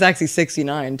 My sign's actually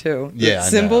 69 too. The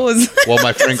symbol is. Well,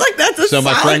 my friend. Like, that's a sign.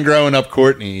 My friend growing up,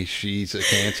 Courtney, she's a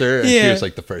Cancer, and she was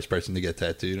like the first person to get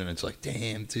tattooed, and it's like,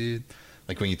 damn, dude.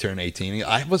 Like when you turn 18,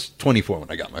 I was 24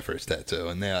 when I got my first tattoo,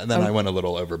 and then I went a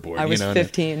little overboard. I was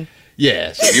 15.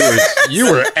 Yeah, so you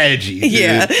were edgy, dude.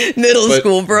 Yeah, middle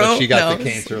school, bro. But she got the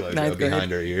Cancer logo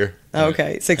behind her ear.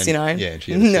 Okay, 69. And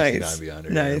she had a 69 behind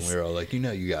her ear. And we were all like, you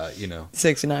got,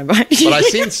 69 behind you. But I've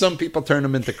seen some people turn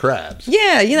them into crabs.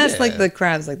 Yeah, that's like the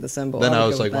crab's like the symbol. Then I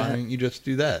was like, why don't you just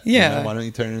do that? Yeah. Why don't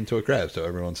you turn it into a crab so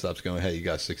everyone stops going, hey, you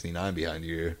got 69 behind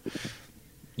your ear.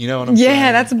 You know what I'm saying?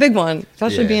 Yeah, that's a big one.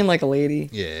 Especially being like a lady.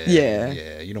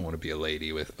 Yeah. You don't want to be a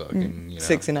lady with fucking,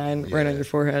 69 right on your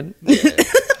forehead. Yeah.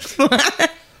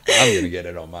 I'm going to get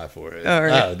it on my forehead. All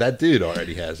right. Oh, that dude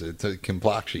already has it.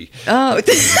 Kimplakshi. Oh.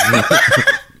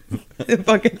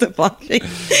 Fucking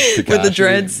Takashi. With the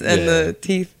dreads and the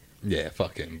teeth. Yeah,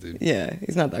 fuck him, dude. Yeah,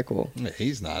 he's not that cool. Yeah,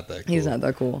 he's not that cool. He's not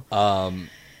that cool.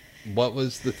 What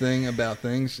was the thing about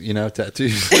things?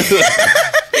 Tattoos.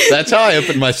 That's how I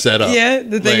opened my setup. Yeah,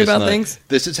 the thing about things.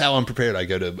 This is how I'm prepared. I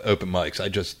go to open mics. I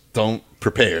just don't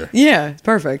prepare. Yeah, it's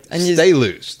perfect. And you stay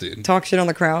loose, dude. Talk shit on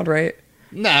the crowd, right?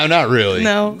 No, not really.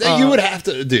 No. You would have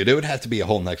to, dude, it would have to be a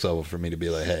whole next level for me to be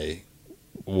like, hey,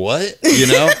 what?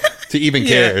 To even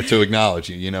care, to acknowledge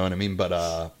you, you know what I mean?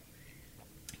 But,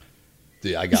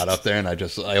 dude, I got up there and I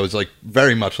was like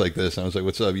very much like this. And I was like,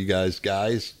 what's up, you guys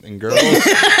and girls?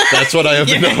 That's what I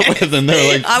opened up with. And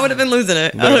they're like, I would have been losing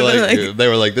it. They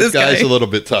were like, this guy's a little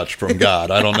bit touched from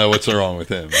God. I don't know what's wrong with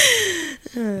him.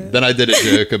 Then I did a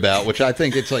joke about, which I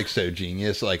think it's like so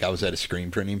genius. Like I was at a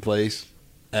screen printing place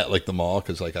at like the mall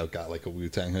because like I've got like a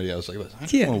Wu-Tang hoodie. I was like, listen, I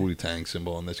just want a Wu-Tang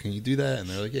symbol on this. Can you do that? And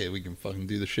they're like, yeah, we can fucking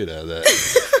do the shit out of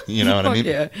that. You know what I mean?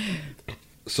 Yeah.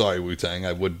 Sorry, Wu-Tang,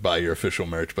 I would buy your official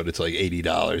merch, but it's like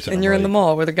 $80. And you're in the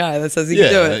mall with a guy that says he can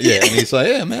do it. Yeah, and he's like,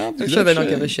 yeah, man, I'm sure they don't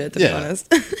give a shit, to be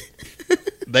honest.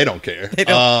 They don't care. They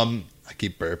don't. I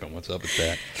keep burping. What's up with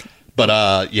that? But,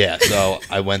 so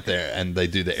I went there, and they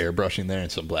do the airbrushing there,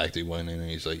 and some black dude went in, and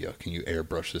he's like, yo, can you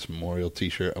airbrush this memorial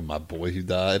t-shirt of my boy who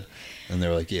died? And they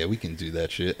were like, yeah, we can do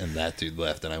that shit. And that dude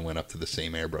left, and I went up to the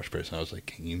same airbrush person. I was like,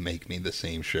 can you make me the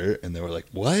same shirt? And they were like,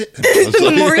 what? And I was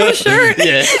the memorial shirt?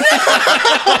 Yeah.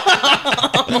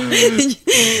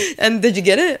 And did you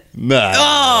get it? Nah.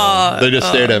 Oh, they just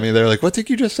stared at me. They were like, what did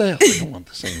you just say? I was like, I want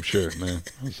the same shirt, man.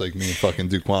 I was like, me and fucking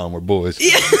Duquan, we're boys.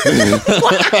 Yeah.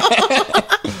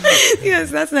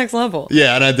 Yes, that's next level.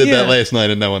 Yeah, and I did that last night,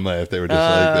 and no one laughed. They were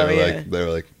just they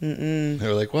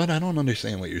were like, what? I don't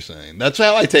understand what you're saying. That's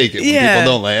how I take it. When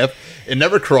people don't laugh, it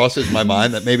never crosses my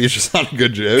mind that maybe it's just not a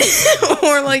good joke.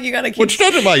 Or like you gotta keep. Which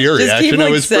judging by your reaction,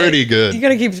 it was pretty good. You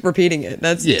gotta keep repeating it.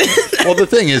 That's Well, the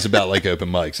thing is about like open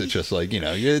mics, it's just like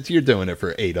you're doing it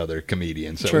for 8 other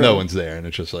comedians, so no one's there, and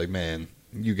it's just like, man,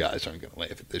 you guys aren't going to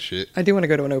laugh at this shit. I do want to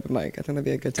go to an open mic. I think that'd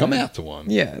be a good time. Come out to one.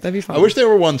 Yeah, that'd be fun. I wish there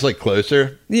were ones like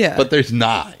closer. Yeah. But there's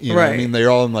not. You know what I mean?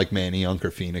 They're all in like Manayunk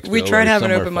or Phoenix. We tried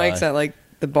having open mics at like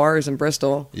the bars in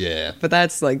Bristol. Yeah. But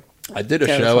that's like. I did a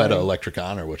show at Electric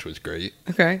Honor, which was great.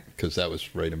 Okay. Because that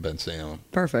was right in Ben Salem.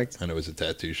 Perfect. And it was a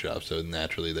tattoo shop. So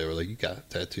naturally they were like, you got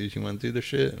tattoos? You want to do the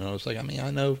shit? And I was like, I mean,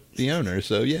 I know the owner.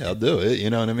 So yeah, I'll do it. You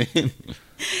know what I mean?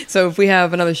 So if we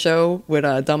have another show with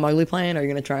Dumb Ugly playing, are you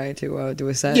going to try to do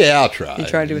a set? Yeah, I'll try. You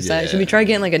try to do a set? Should we try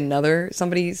getting like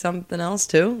something else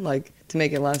too? Like to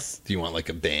make it less. Do you want like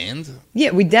a band?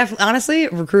 Yeah, we definitely, honestly,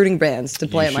 recruiting bands to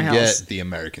play at my house. You should get the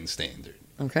American Standard.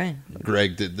 Okay.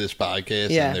 Greg did this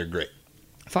podcast and they're great.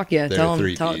 Fuck yeah, tell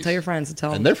your friends to tell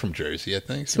them. And they're from Jersey, I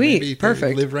think. So sweet, maybe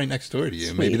perfect. They live right next door to you.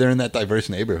 Sweet. Maybe they're in that diverse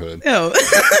neighborhood. Oh,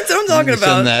 that's what I'm talking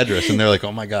about. Send the address and they're like,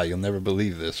 oh my God, you'll never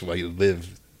believe this. While you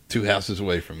live 2 houses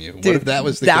away from you. Dude, what if that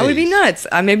was the case? That would be nuts.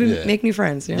 Maybe make new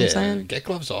friends. You know what I'm saying? Get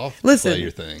gloves off. Listen, play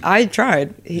your thing. I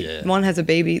tried. One has a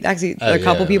baby. Actually, a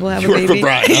couple people have a baby. For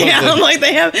Brian. I'm like,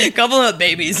 they have a couple of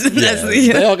babies.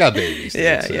 They all got babies. Dude,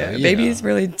 yeah. Babies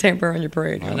really tamper on your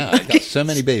parade. I know. I got so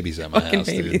many babies at my house,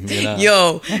 dude.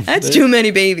 Yo, that's too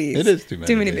many babies. It is too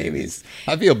many babies.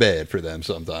 I feel bad for them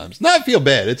sometimes. Not feel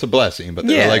bad. It's a blessing. But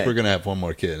they're like, we're going to have 1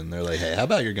 more kid. And they're like, hey, how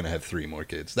about you're going to have 3 more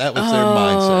kids? That was their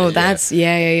mindset. Oh, that's,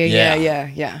 yeah.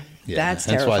 Yeah, That's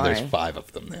why terrifying. there's 5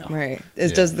 of them now. Right. Yeah.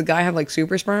 Does the guy have like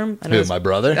super sperm? I know Who, it's- my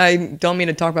brother? I don't mean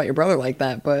to talk about your brother like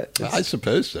that, but I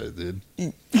suppose so, dude. Yeah,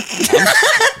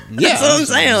 that's what I'm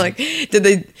saying. Like, did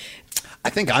they? I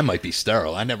think I might be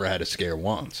sterile. I never had a scare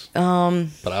once.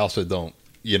 But I also don't,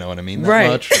 you know what I mean, that Right.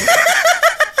 much.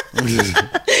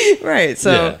 Right.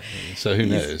 So Yeah. So who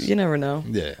knows? you never know.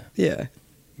 Yeah. Yeah.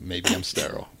 Maybe I'm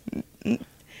sterile.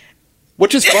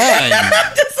 Which is fine.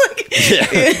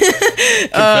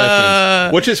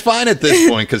 Confessions. Which is fine at this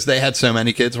point because they had so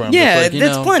many kids where I'm Yeah, just like, you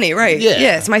that's know, plenty, right? Yeah.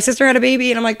 Yes, my sister had a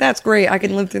baby, and I'm like, that's great. I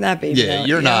can live through that baby. Yeah, now,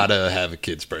 you're you know? not a have a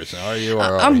kids person, are you?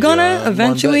 Or I'm are gonna you, one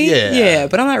eventually. day? Yeah,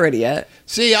 but I'm not ready yet.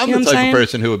 See, I'm You know the what I'm type saying? of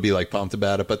person who would be like pumped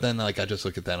about it, but then like I just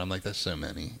look at that, and I'm like, that's so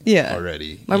many. Yeah.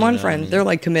 Already. My you one know what friend, I mean? they're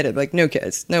like committed, like no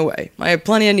kids, no way. I have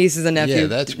plenty of nieces and nephews. Yeah,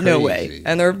 that's no crazy. way,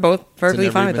 and they're both To perfectly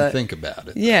never fine with even that. think about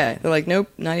it. Yeah, they're like, nope,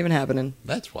 not even happening.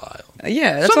 That's wild.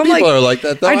 Yeah, that's Some what I'm people like. are like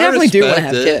that, though. I definitely do wanna respect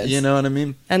have it, kids. You know what I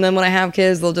mean? And then when I have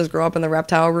kids, they'll just grow up in the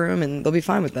reptile room, and they'll be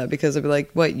fine with that because they'll be like,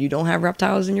 "What? You don't have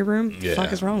reptiles in your room? Yeah. The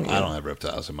fuck is wrong with you?" I don't have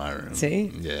reptiles in my room.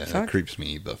 See? Yeah, Fuck. that creeps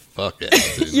me the fuck out.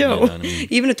 Dude, you Yo, know what I mean?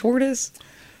 even a tortoise.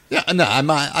 Yeah, no,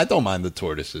 I don't mind the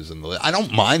tortoises and I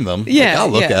don't mind them. Yeah, like, I'll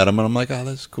look yeah. at them and I'm like, oh,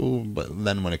 that's cool. But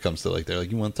then when it comes to like, they're like,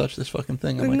 you want to touch this fucking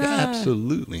thing? I'm like, Nah.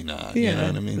 absolutely not. Yeah, You know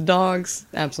what I mean? dogs,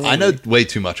 absolutely. I know way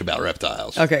too much about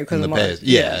reptiles. Okay, 'cause in the of Mars. past.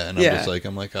 Yeah, Yeah, and I'm yeah. just like,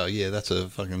 oh yeah, that's a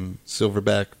fucking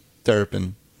silverback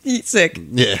terrapin. Eat sick.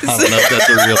 Yeah, I don't know if that's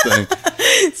a real thing.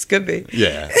 This could be.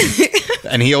 Yeah,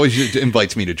 and he always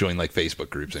invites me to join like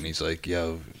Facebook groups, and he's like,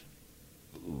 yo,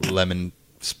 lemon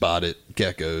spotted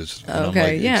geckos. And I'm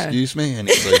Okay, like, yeah. excuse me? And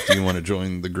he's like, do you want to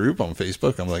join the group on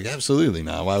Facebook? I'm like, absolutely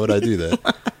not. Why would I do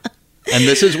that? And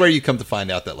this is where you come to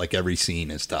find out that like every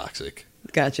scene is toxic.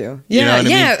 Got you. You know Yeah, what I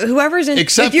mean? yeah. Whoever's in,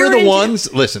 Except if you're for the into-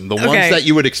 ones, listen, the ones Okay. that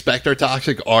you would expect are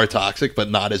toxic, but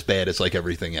not as bad as like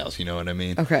everything else. You know what I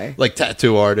mean? Okay. Like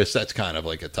tattoo artists, that's kind of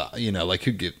like a top, you know, like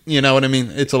who give, you know what I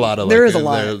mean? It's a lot of like, There is a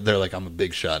lot. They're like, I'm a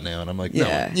big shot now. And I'm like,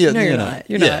 Yeah. no, yeah, No, you're you know, not.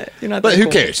 You're yeah. not. You're not But that who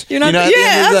cool. cares? You're not. You know, at the end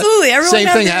Yeah, of the day, absolutely. Everyone same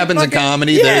has thing their happens in fucking-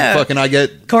 comedy. Yeah. They fucking, I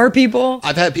get, Car people.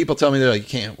 I've had people tell me they're like,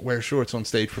 you can't wear shorts on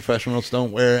stage. Professionals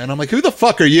don't wear. And I'm like, who the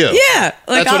fuck are you? Yeah.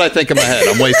 Like, That's what I think in my head.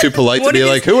 I'm way too polite to What be if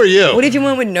like, you- who are you? What if you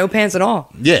went with no pants at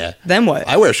all? Yeah. Then what?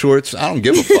 I wear shorts. I don't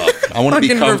give a fuck. I want to be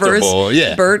Fucking comfortable. reverse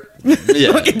Yeah. Bert.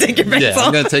 Yeah. Fucking take your pants Yeah, off.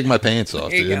 I'm going to take my pants off,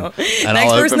 There you dude. go. And Next I'll person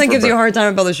open that for gives you a Bert. hard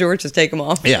time about the shorts, just take them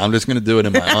off. Yeah, I'm just going to do it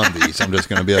in my undies. I'm just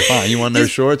going to be like, fine, you want those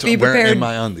Just shorts? be I'm wearing prepared in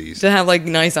my undies. To have like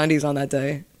nice undies on that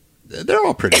day. They're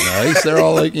all pretty nice. They're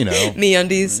all like, you know. Me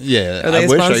undies. Yeah. Are they I a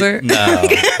wish sponsor? No.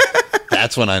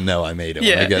 That's when I know I made it. When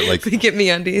Yeah. I get like We get me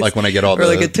undies. like when I get all Or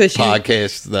like the a tushy.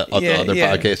 podcasts, the Yeah, other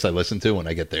yeah. podcasts I listen to, when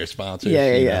I get their sponsors, Yeah,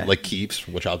 yeah, you know, yeah. like Keeps,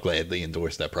 which I'll gladly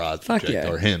endorse that project, Fuck yeah.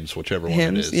 or Hims, whichever one it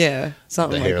Hymns. is. Yeah.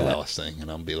 Something The like hair that. loss thing,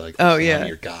 and I'll be like, Oh, "Listen, yeah. I'm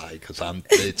your guy," because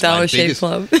it's Dollar my Shave biggest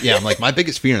Club. Yeah, I'm like, my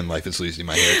biggest fear in life is losing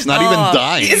my hair. It's not even Oh,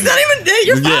 dying. It's not even.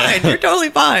 You're Yeah. fine. You're totally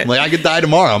fine. I'm like, I could die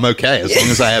tomorrow. I'm okay as long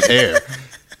as I have hair.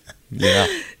 Yeah,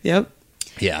 Yep.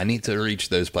 yeah. I need to reach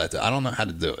those plateaus. I don't know how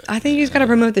to do it. I think you just gotta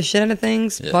promote the shit out of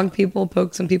things, Yeah. bug people,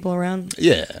 poke some people around.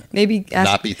 Yeah, Maybe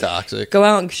ask, not be toxic. go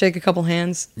out and shake a couple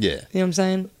hands. Yeah. You know what I'm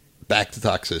saying? Back to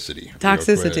toxicity. real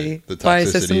Toxicity. quick. The By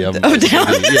toxicity System of of a Down.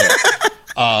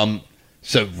 Yeah.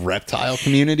 So reptile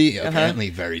community apparently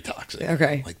very toxic.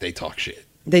 Okay. Like they talk shit.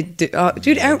 They do,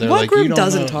 dude. Yeah, what they're like, group you don't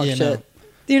doesn't know, talk you shit? know.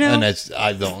 You know? And that's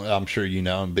I'm sure you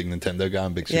know I'm a big Nintendo guy.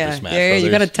 I'm a big Super yeah, Smash yeah, Brothers.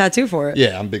 you got a tattoo for it.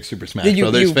 Yeah, I'm a big Super Smash You-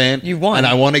 Brothers you- fan. you won. And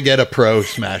I want to get a pro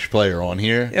Smash player on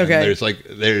here. And Okay.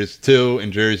 there's two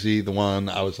in Jersey. The one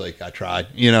I was like, I tried.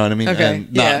 You know what I mean? Okay,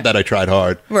 And not yeah. that I tried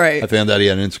hard. Right. I found out he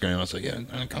had an Instagram. I was like, yeah,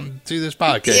 come do this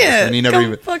podcast. Yeah, And he never come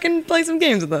even. fucking play some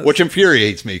games with us. Which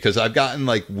infuriates me because I've gotten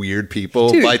like weird people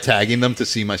Dude. by tagging them to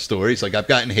see my stories. Like I've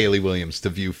gotten Haley Williams to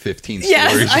view 15 yes,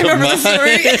 stories. I of remember the mine.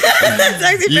 story. That's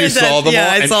actually You fantastic. saw them yeah,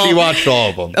 all, I and saw. she watched all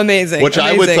of them. Amazing. Which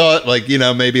I would amazing. thought, like, you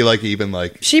know, maybe like even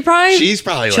like She probably. she's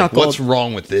probably like, chuckled. what's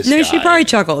wrong with this? No, guy? she probably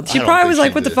chuckled. She I don't probably think was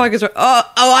like, she "What the did. fuck is wrong?" Oh,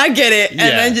 I get it. And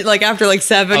Yeah. then, like after like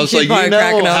 7, I was she's like, probably you know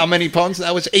cracking up. how many puns?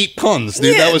 That was 8 puns,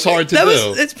 dude. Yeah, That was hard to that do.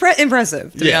 Was, it's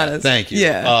impressive, to be Yeah, honest. thank you.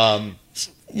 Yeah,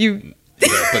 you. Yeah,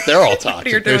 but they're all You're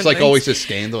toxic. doing There's like things. always a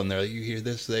scandal, and they're like, you hear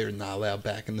this? They're not allowed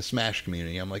back in the Smash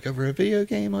community. I'm like, over a video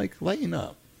game? Like, lighten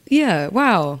up. Yeah.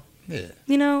 Wow. Yeah.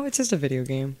 You know, it's just a video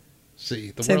game.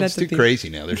 See, the Say world's that to too people. crazy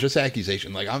now. There's just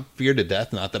accusation. Like, I'm feared to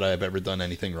death. Not that I've ever done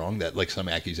anything wrong. That like some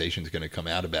accusation's going to come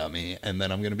out about me, and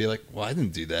then I'm going to be like, well, I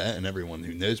didn't do that, and everyone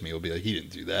who knows me will be like, he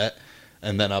didn't do that,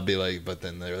 and then I'll be like, but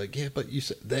then they're like, yeah, but you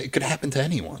said that it could happen to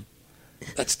anyone.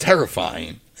 That's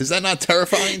terrifying. Is that not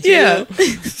terrifying to Yeah.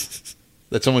 you?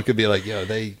 That someone could be like, yo,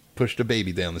 they pushed a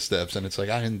baby down the steps, and it's like,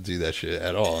 I didn't do that shit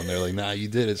at all. And they're like, nah, you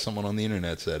did it. Someone on the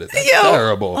internet said it. That's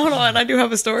terrible. Hold on, I do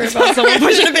have a story about someone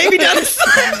pushing a baby down the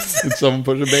steps. Did someone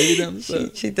push a baby down the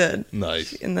steps? She did.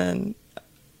 Nice. And then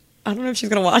I don't know if she's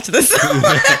gonna watch this.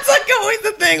 That's like always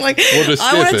the thing. Like, We'll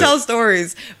I want to tell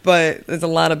stories, but there's a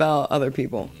lot about other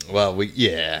people. Well,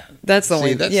 yeah. That's the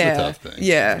only. That's yeah, the tough thing.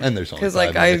 Yeah, and there's only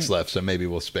 5 minutes left, so maybe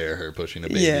we'll spare her pushing a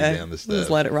baby down the steps. Just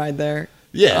let it ride there.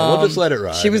 Yeah, we'll just let it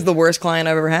ride. She was the worst client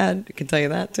I've ever had. I can tell you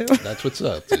that too. That's what's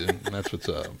up, dude. That's what's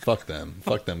up. Fuck them.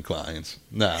 Fuck them clients.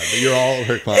 Nah, but you're all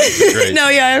her clients. Are great. No,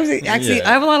 yeah, actually, I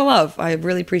have a lot of love. I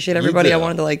really appreciate everybody. I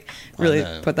wanted to really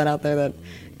put that out there. That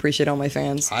appreciate all my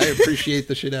fans. I appreciate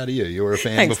the shit out of you. You were a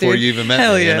fan Thanks, before dude. you even met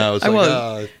Hell me, yeah. and I was like,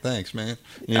 oh, thanks, man.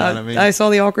 You know what I mean? I saw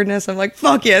the awkwardness. I'm like,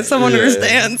 fuck yeah, someone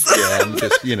understands.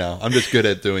 Yeah, I'm just good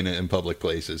at doing it in public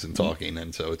places and talking,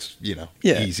 and so it's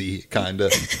easy, kind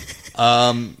of.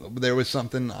 There was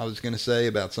something I was gonna say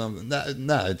about something.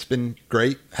 Nah, it's been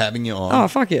great having you on. Oh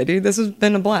fuck yeah, dude! This has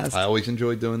been a blast. I always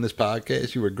enjoyed doing this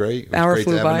podcast. You were great. It was hour great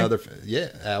flew to have by. another.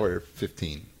 Hour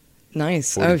 15.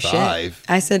 Nice. 45. Oh shit!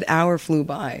 I said hour flew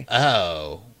by.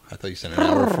 Oh, I thought you said an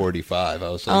hour 45. I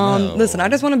was like, no. Listen, I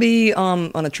just want to be on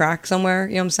a track somewhere.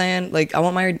 You know what I'm saying? Like, I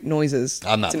want my noises.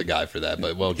 I'm not the guy for that,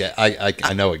 but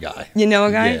I know a guy. You know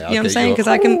a guy? Yeah, you know what I'm okay, saying? Because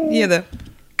I can. Yeah,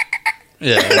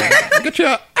 Get you.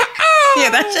 yeah,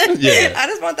 that shit. Yeah. I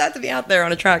just want that to be out there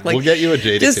on a track. Like, We'll get you a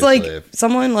Jadakiss just like Slave.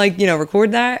 someone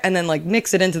record that and then like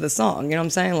mix it into the song. You know what I'm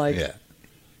saying? Like,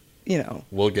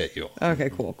 We'll get you. Okay,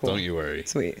 cool. Don't you worry.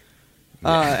 Sweet.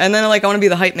 And then I want to be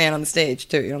the hype man on the stage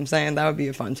too. You know what I'm saying? That would be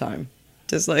a fun time.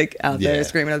 Just like out there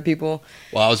screaming at people.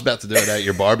 Well, I was about to do it at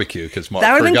your barbecue because Mark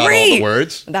That would've been forgot all great. the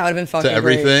words That would have been fucking to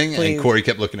everything, great. Please. and Corey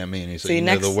kept looking at me and he's like, See, "You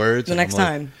next, know the words." the And next I'm like-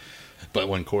 time. But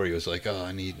when Corey was like, "Oh,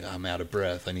 I'm out of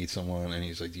breath. I need someone," and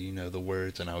he's like, "Do you know the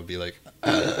words?" And I would be like,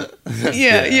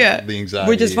 Yeah. The anxiety.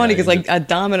 Which is funny because like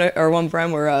Dom or one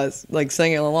friend were like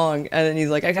singing along, and then he's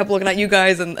like, I kept looking at you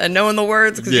guys and knowing the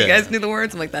words because you guys knew the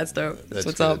words. I'm like, that's dope. That's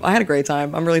what's good. up. I had a great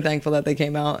time. I'm really thankful that they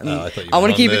came out. And I thought you I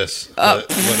want to keep this. it up.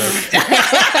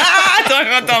 Talk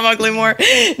about Dumb Ugly more.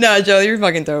 No, Joe, you're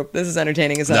fucking dope. This is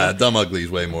entertaining as hell. Nah, Dumb Ugly is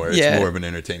way more. It's Yeah. more of an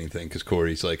entertaining thing because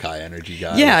Corey's like high energy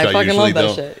guy. Yeah, which I fucking love usually that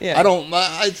don't. shit. Yeah. I don't.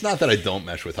 It's not that I don't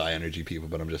mesh with high energy people,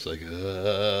 but I'm just like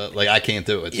I can't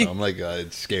do it. So I'm like,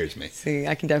 it scares me. See,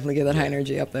 I can definitely get that high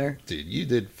energy up there. Dude, you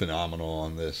did phenomenal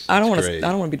on this. I don't It's want to. great. I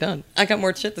don't want to be done. I got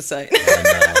more shit to say. I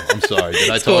know. I'm sorry. Did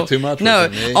I talk Cool. too much? No,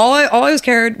 Was it me? all I was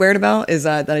worried about is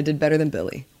that I did better than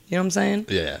Billy. You know what I'm saying?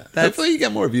 Yeah. That's- Hopefully you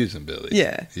get more views than Billy.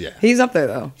 Yeah. Yeah. He's up there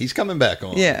though. He's coming back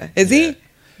on. Yeah. Is he?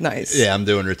 Nice. Yeah, I'm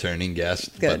doing returning guests,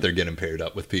 Good. but they're getting paired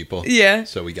up with people. Yeah.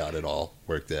 So we got it all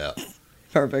worked out.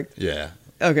 Perfect. Yeah.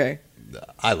 Okay.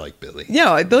 I like Billy.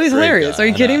 Yeah, Billy's Great hilarious. guy. Are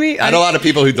you I kidding know. me? I had a lot of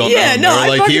people who don't know him. They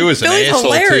were like, he was an Billy's asshole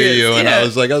hilarious. to you. And Yeah. I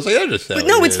was like, I just But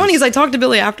no, it's funny is I talked to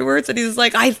Billy afterwards and he's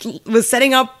like, I was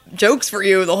setting up jokes for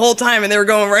you the whole time and they were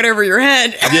going right over your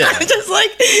head. Yeah. Just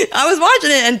like, I was watching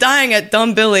it and dying at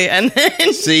dumb Billy and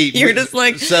then See, you're just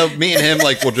like. so me and him,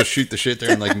 like, we'll just shoot the shit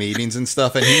during, like, meetings and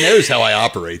stuff, and he knows how I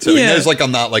operate. So he Yeah. knows, like,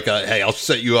 I'm not like hey, I'll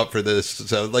set you up for this.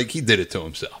 So, like, he did it to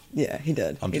himself. Yeah, he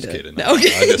did. I'm He just did. kidding. No, I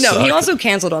just no, he suck. also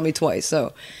canceled on me twice,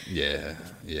 so. Yeah.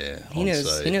 He on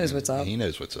knows- site. he knows what's up. He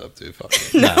knows what's up, dude. Fuck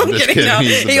it. No, I'm just kidding. No.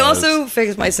 He's the He best. also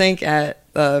fixed my sink at,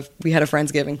 we had a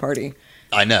Friendsgiving party.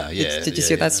 I know, yeah. Did you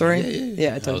see that story? Yeah,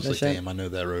 Yeah, I told was you that like, shit. damn, I know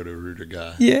that Roto-Rooter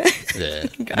guy. Yeah. Yeah.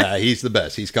 Nah, he's the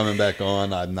best. He's coming back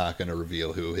on. I'm not going to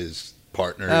reveal who his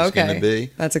partner Oh, is going okay. to be.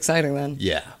 That's exciting then.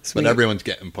 Yeah. Sweet. But everyone's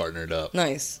getting partnered up.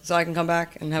 Nice. So I can come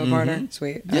back and have a partner?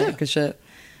 Sweet. Yeah. Good shit.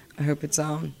 I hope it's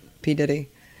P. Diddy.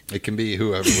 It can be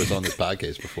whoever was on this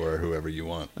podcast before or whoever you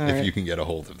want, All if right. you can get a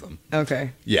hold of them.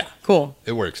 Okay. Yeah. Cool.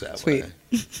 It works that Sweet. way.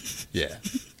 Yeah.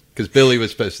 Because Billy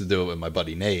was supposed to do it with my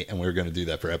buddy Nate, and we were going to do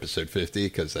that for episode 50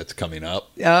 because that's coming up.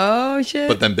 Oh, shit.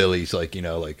 But then Billy's like,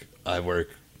 I work,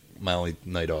 my only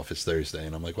night off is Thursday.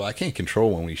 And I'm like, well, I can't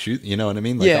control when we shoot. You know what I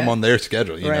mean? Like, Yeah. I'm on their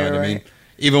schedule. You know what I mean? Right.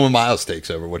 Even when Miles takes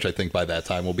over, which I think by that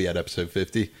time we'll be at episode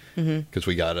 50. Because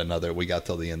we got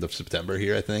till the end of September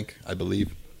here, I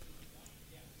believe.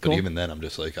 But Cool. even then, I'm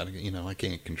just like, I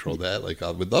can't control that. Like,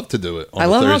 I would love to do it on I a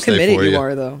love how Thursday committed for you you.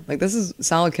 are, though. Like, this is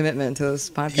solid commitment to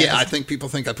this podcast. Yeah, I think people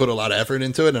think I put a lot of effort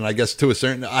into it, and I guess to a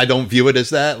certain, I don't view it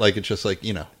as that. Like, it's just like,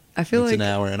 I feel it's like an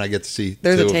hour, and I get to see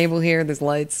there's two a of- table here, there's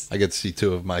lights. I get to see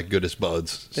two of my goodest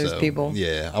buds. There's so, people.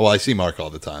 Yeah. Well, I see Mark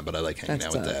all the time, but I like hanging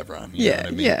That's out with tough. Devron. You know Yeah, what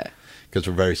I mean? yeah. Because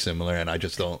we're very similar, and I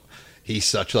just don't. He's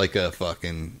such like a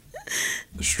fucking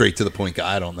straight to the point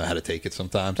guy. I don't know how to take it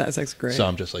sometimes. That's great. So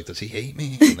I'm just like, does he hate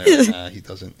me? And they're like, nah, he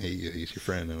doesn't hate you. He's your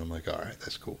friend. And I'm like, all right,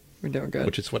 that's cool. We're doing good.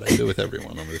 Which is what I do with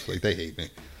everyone. I'm just like, they hate me.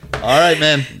 All right,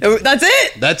 man. That's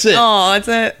it? That's it. Oh, that's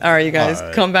it. All right, you guys.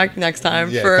 Come back next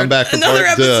time for come back another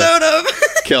episode of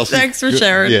Kelsey. Thanks for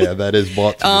sharing. Yeah, that is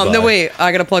bought to you by. No, wait.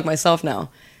 I got to plug myself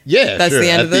now. Yeah, that's sure. the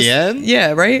end At of this. The end?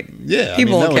 Yeah, right? Yeah,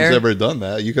 people no don't care. one's ever done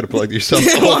that. You could have plugged yourself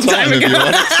the whole time if you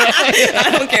wanted.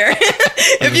 I don't care.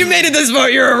 If you made it this far,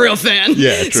 you're a real fan.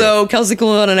 Yeah, true. So Kelsey Cool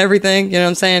on everything. You know what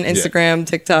I'm saying? Instagram,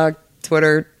 TikTok,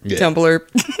 Twitter, Tumblr.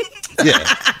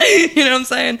 Yeah. You know what I'm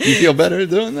saying? You feel better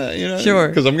doing that, you know? Sure.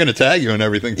 Because I'm going to tag you and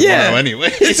everything tomorrow anyway.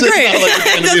 It's great. Not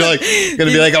like it's going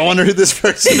to be like, I wonder who this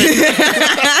person is.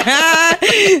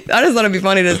 I just thought it'd be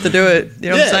funny just to do it. You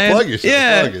know what I'm saying? Plug yourself.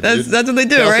 Yeah, plug it, that's what they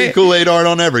do, Kelsey right? Kool-Aid art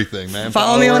on everything, man.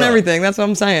 Follow me on everything. That's what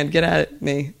I'm saying. Get at it,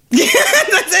 me.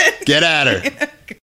 That's it. Get at her.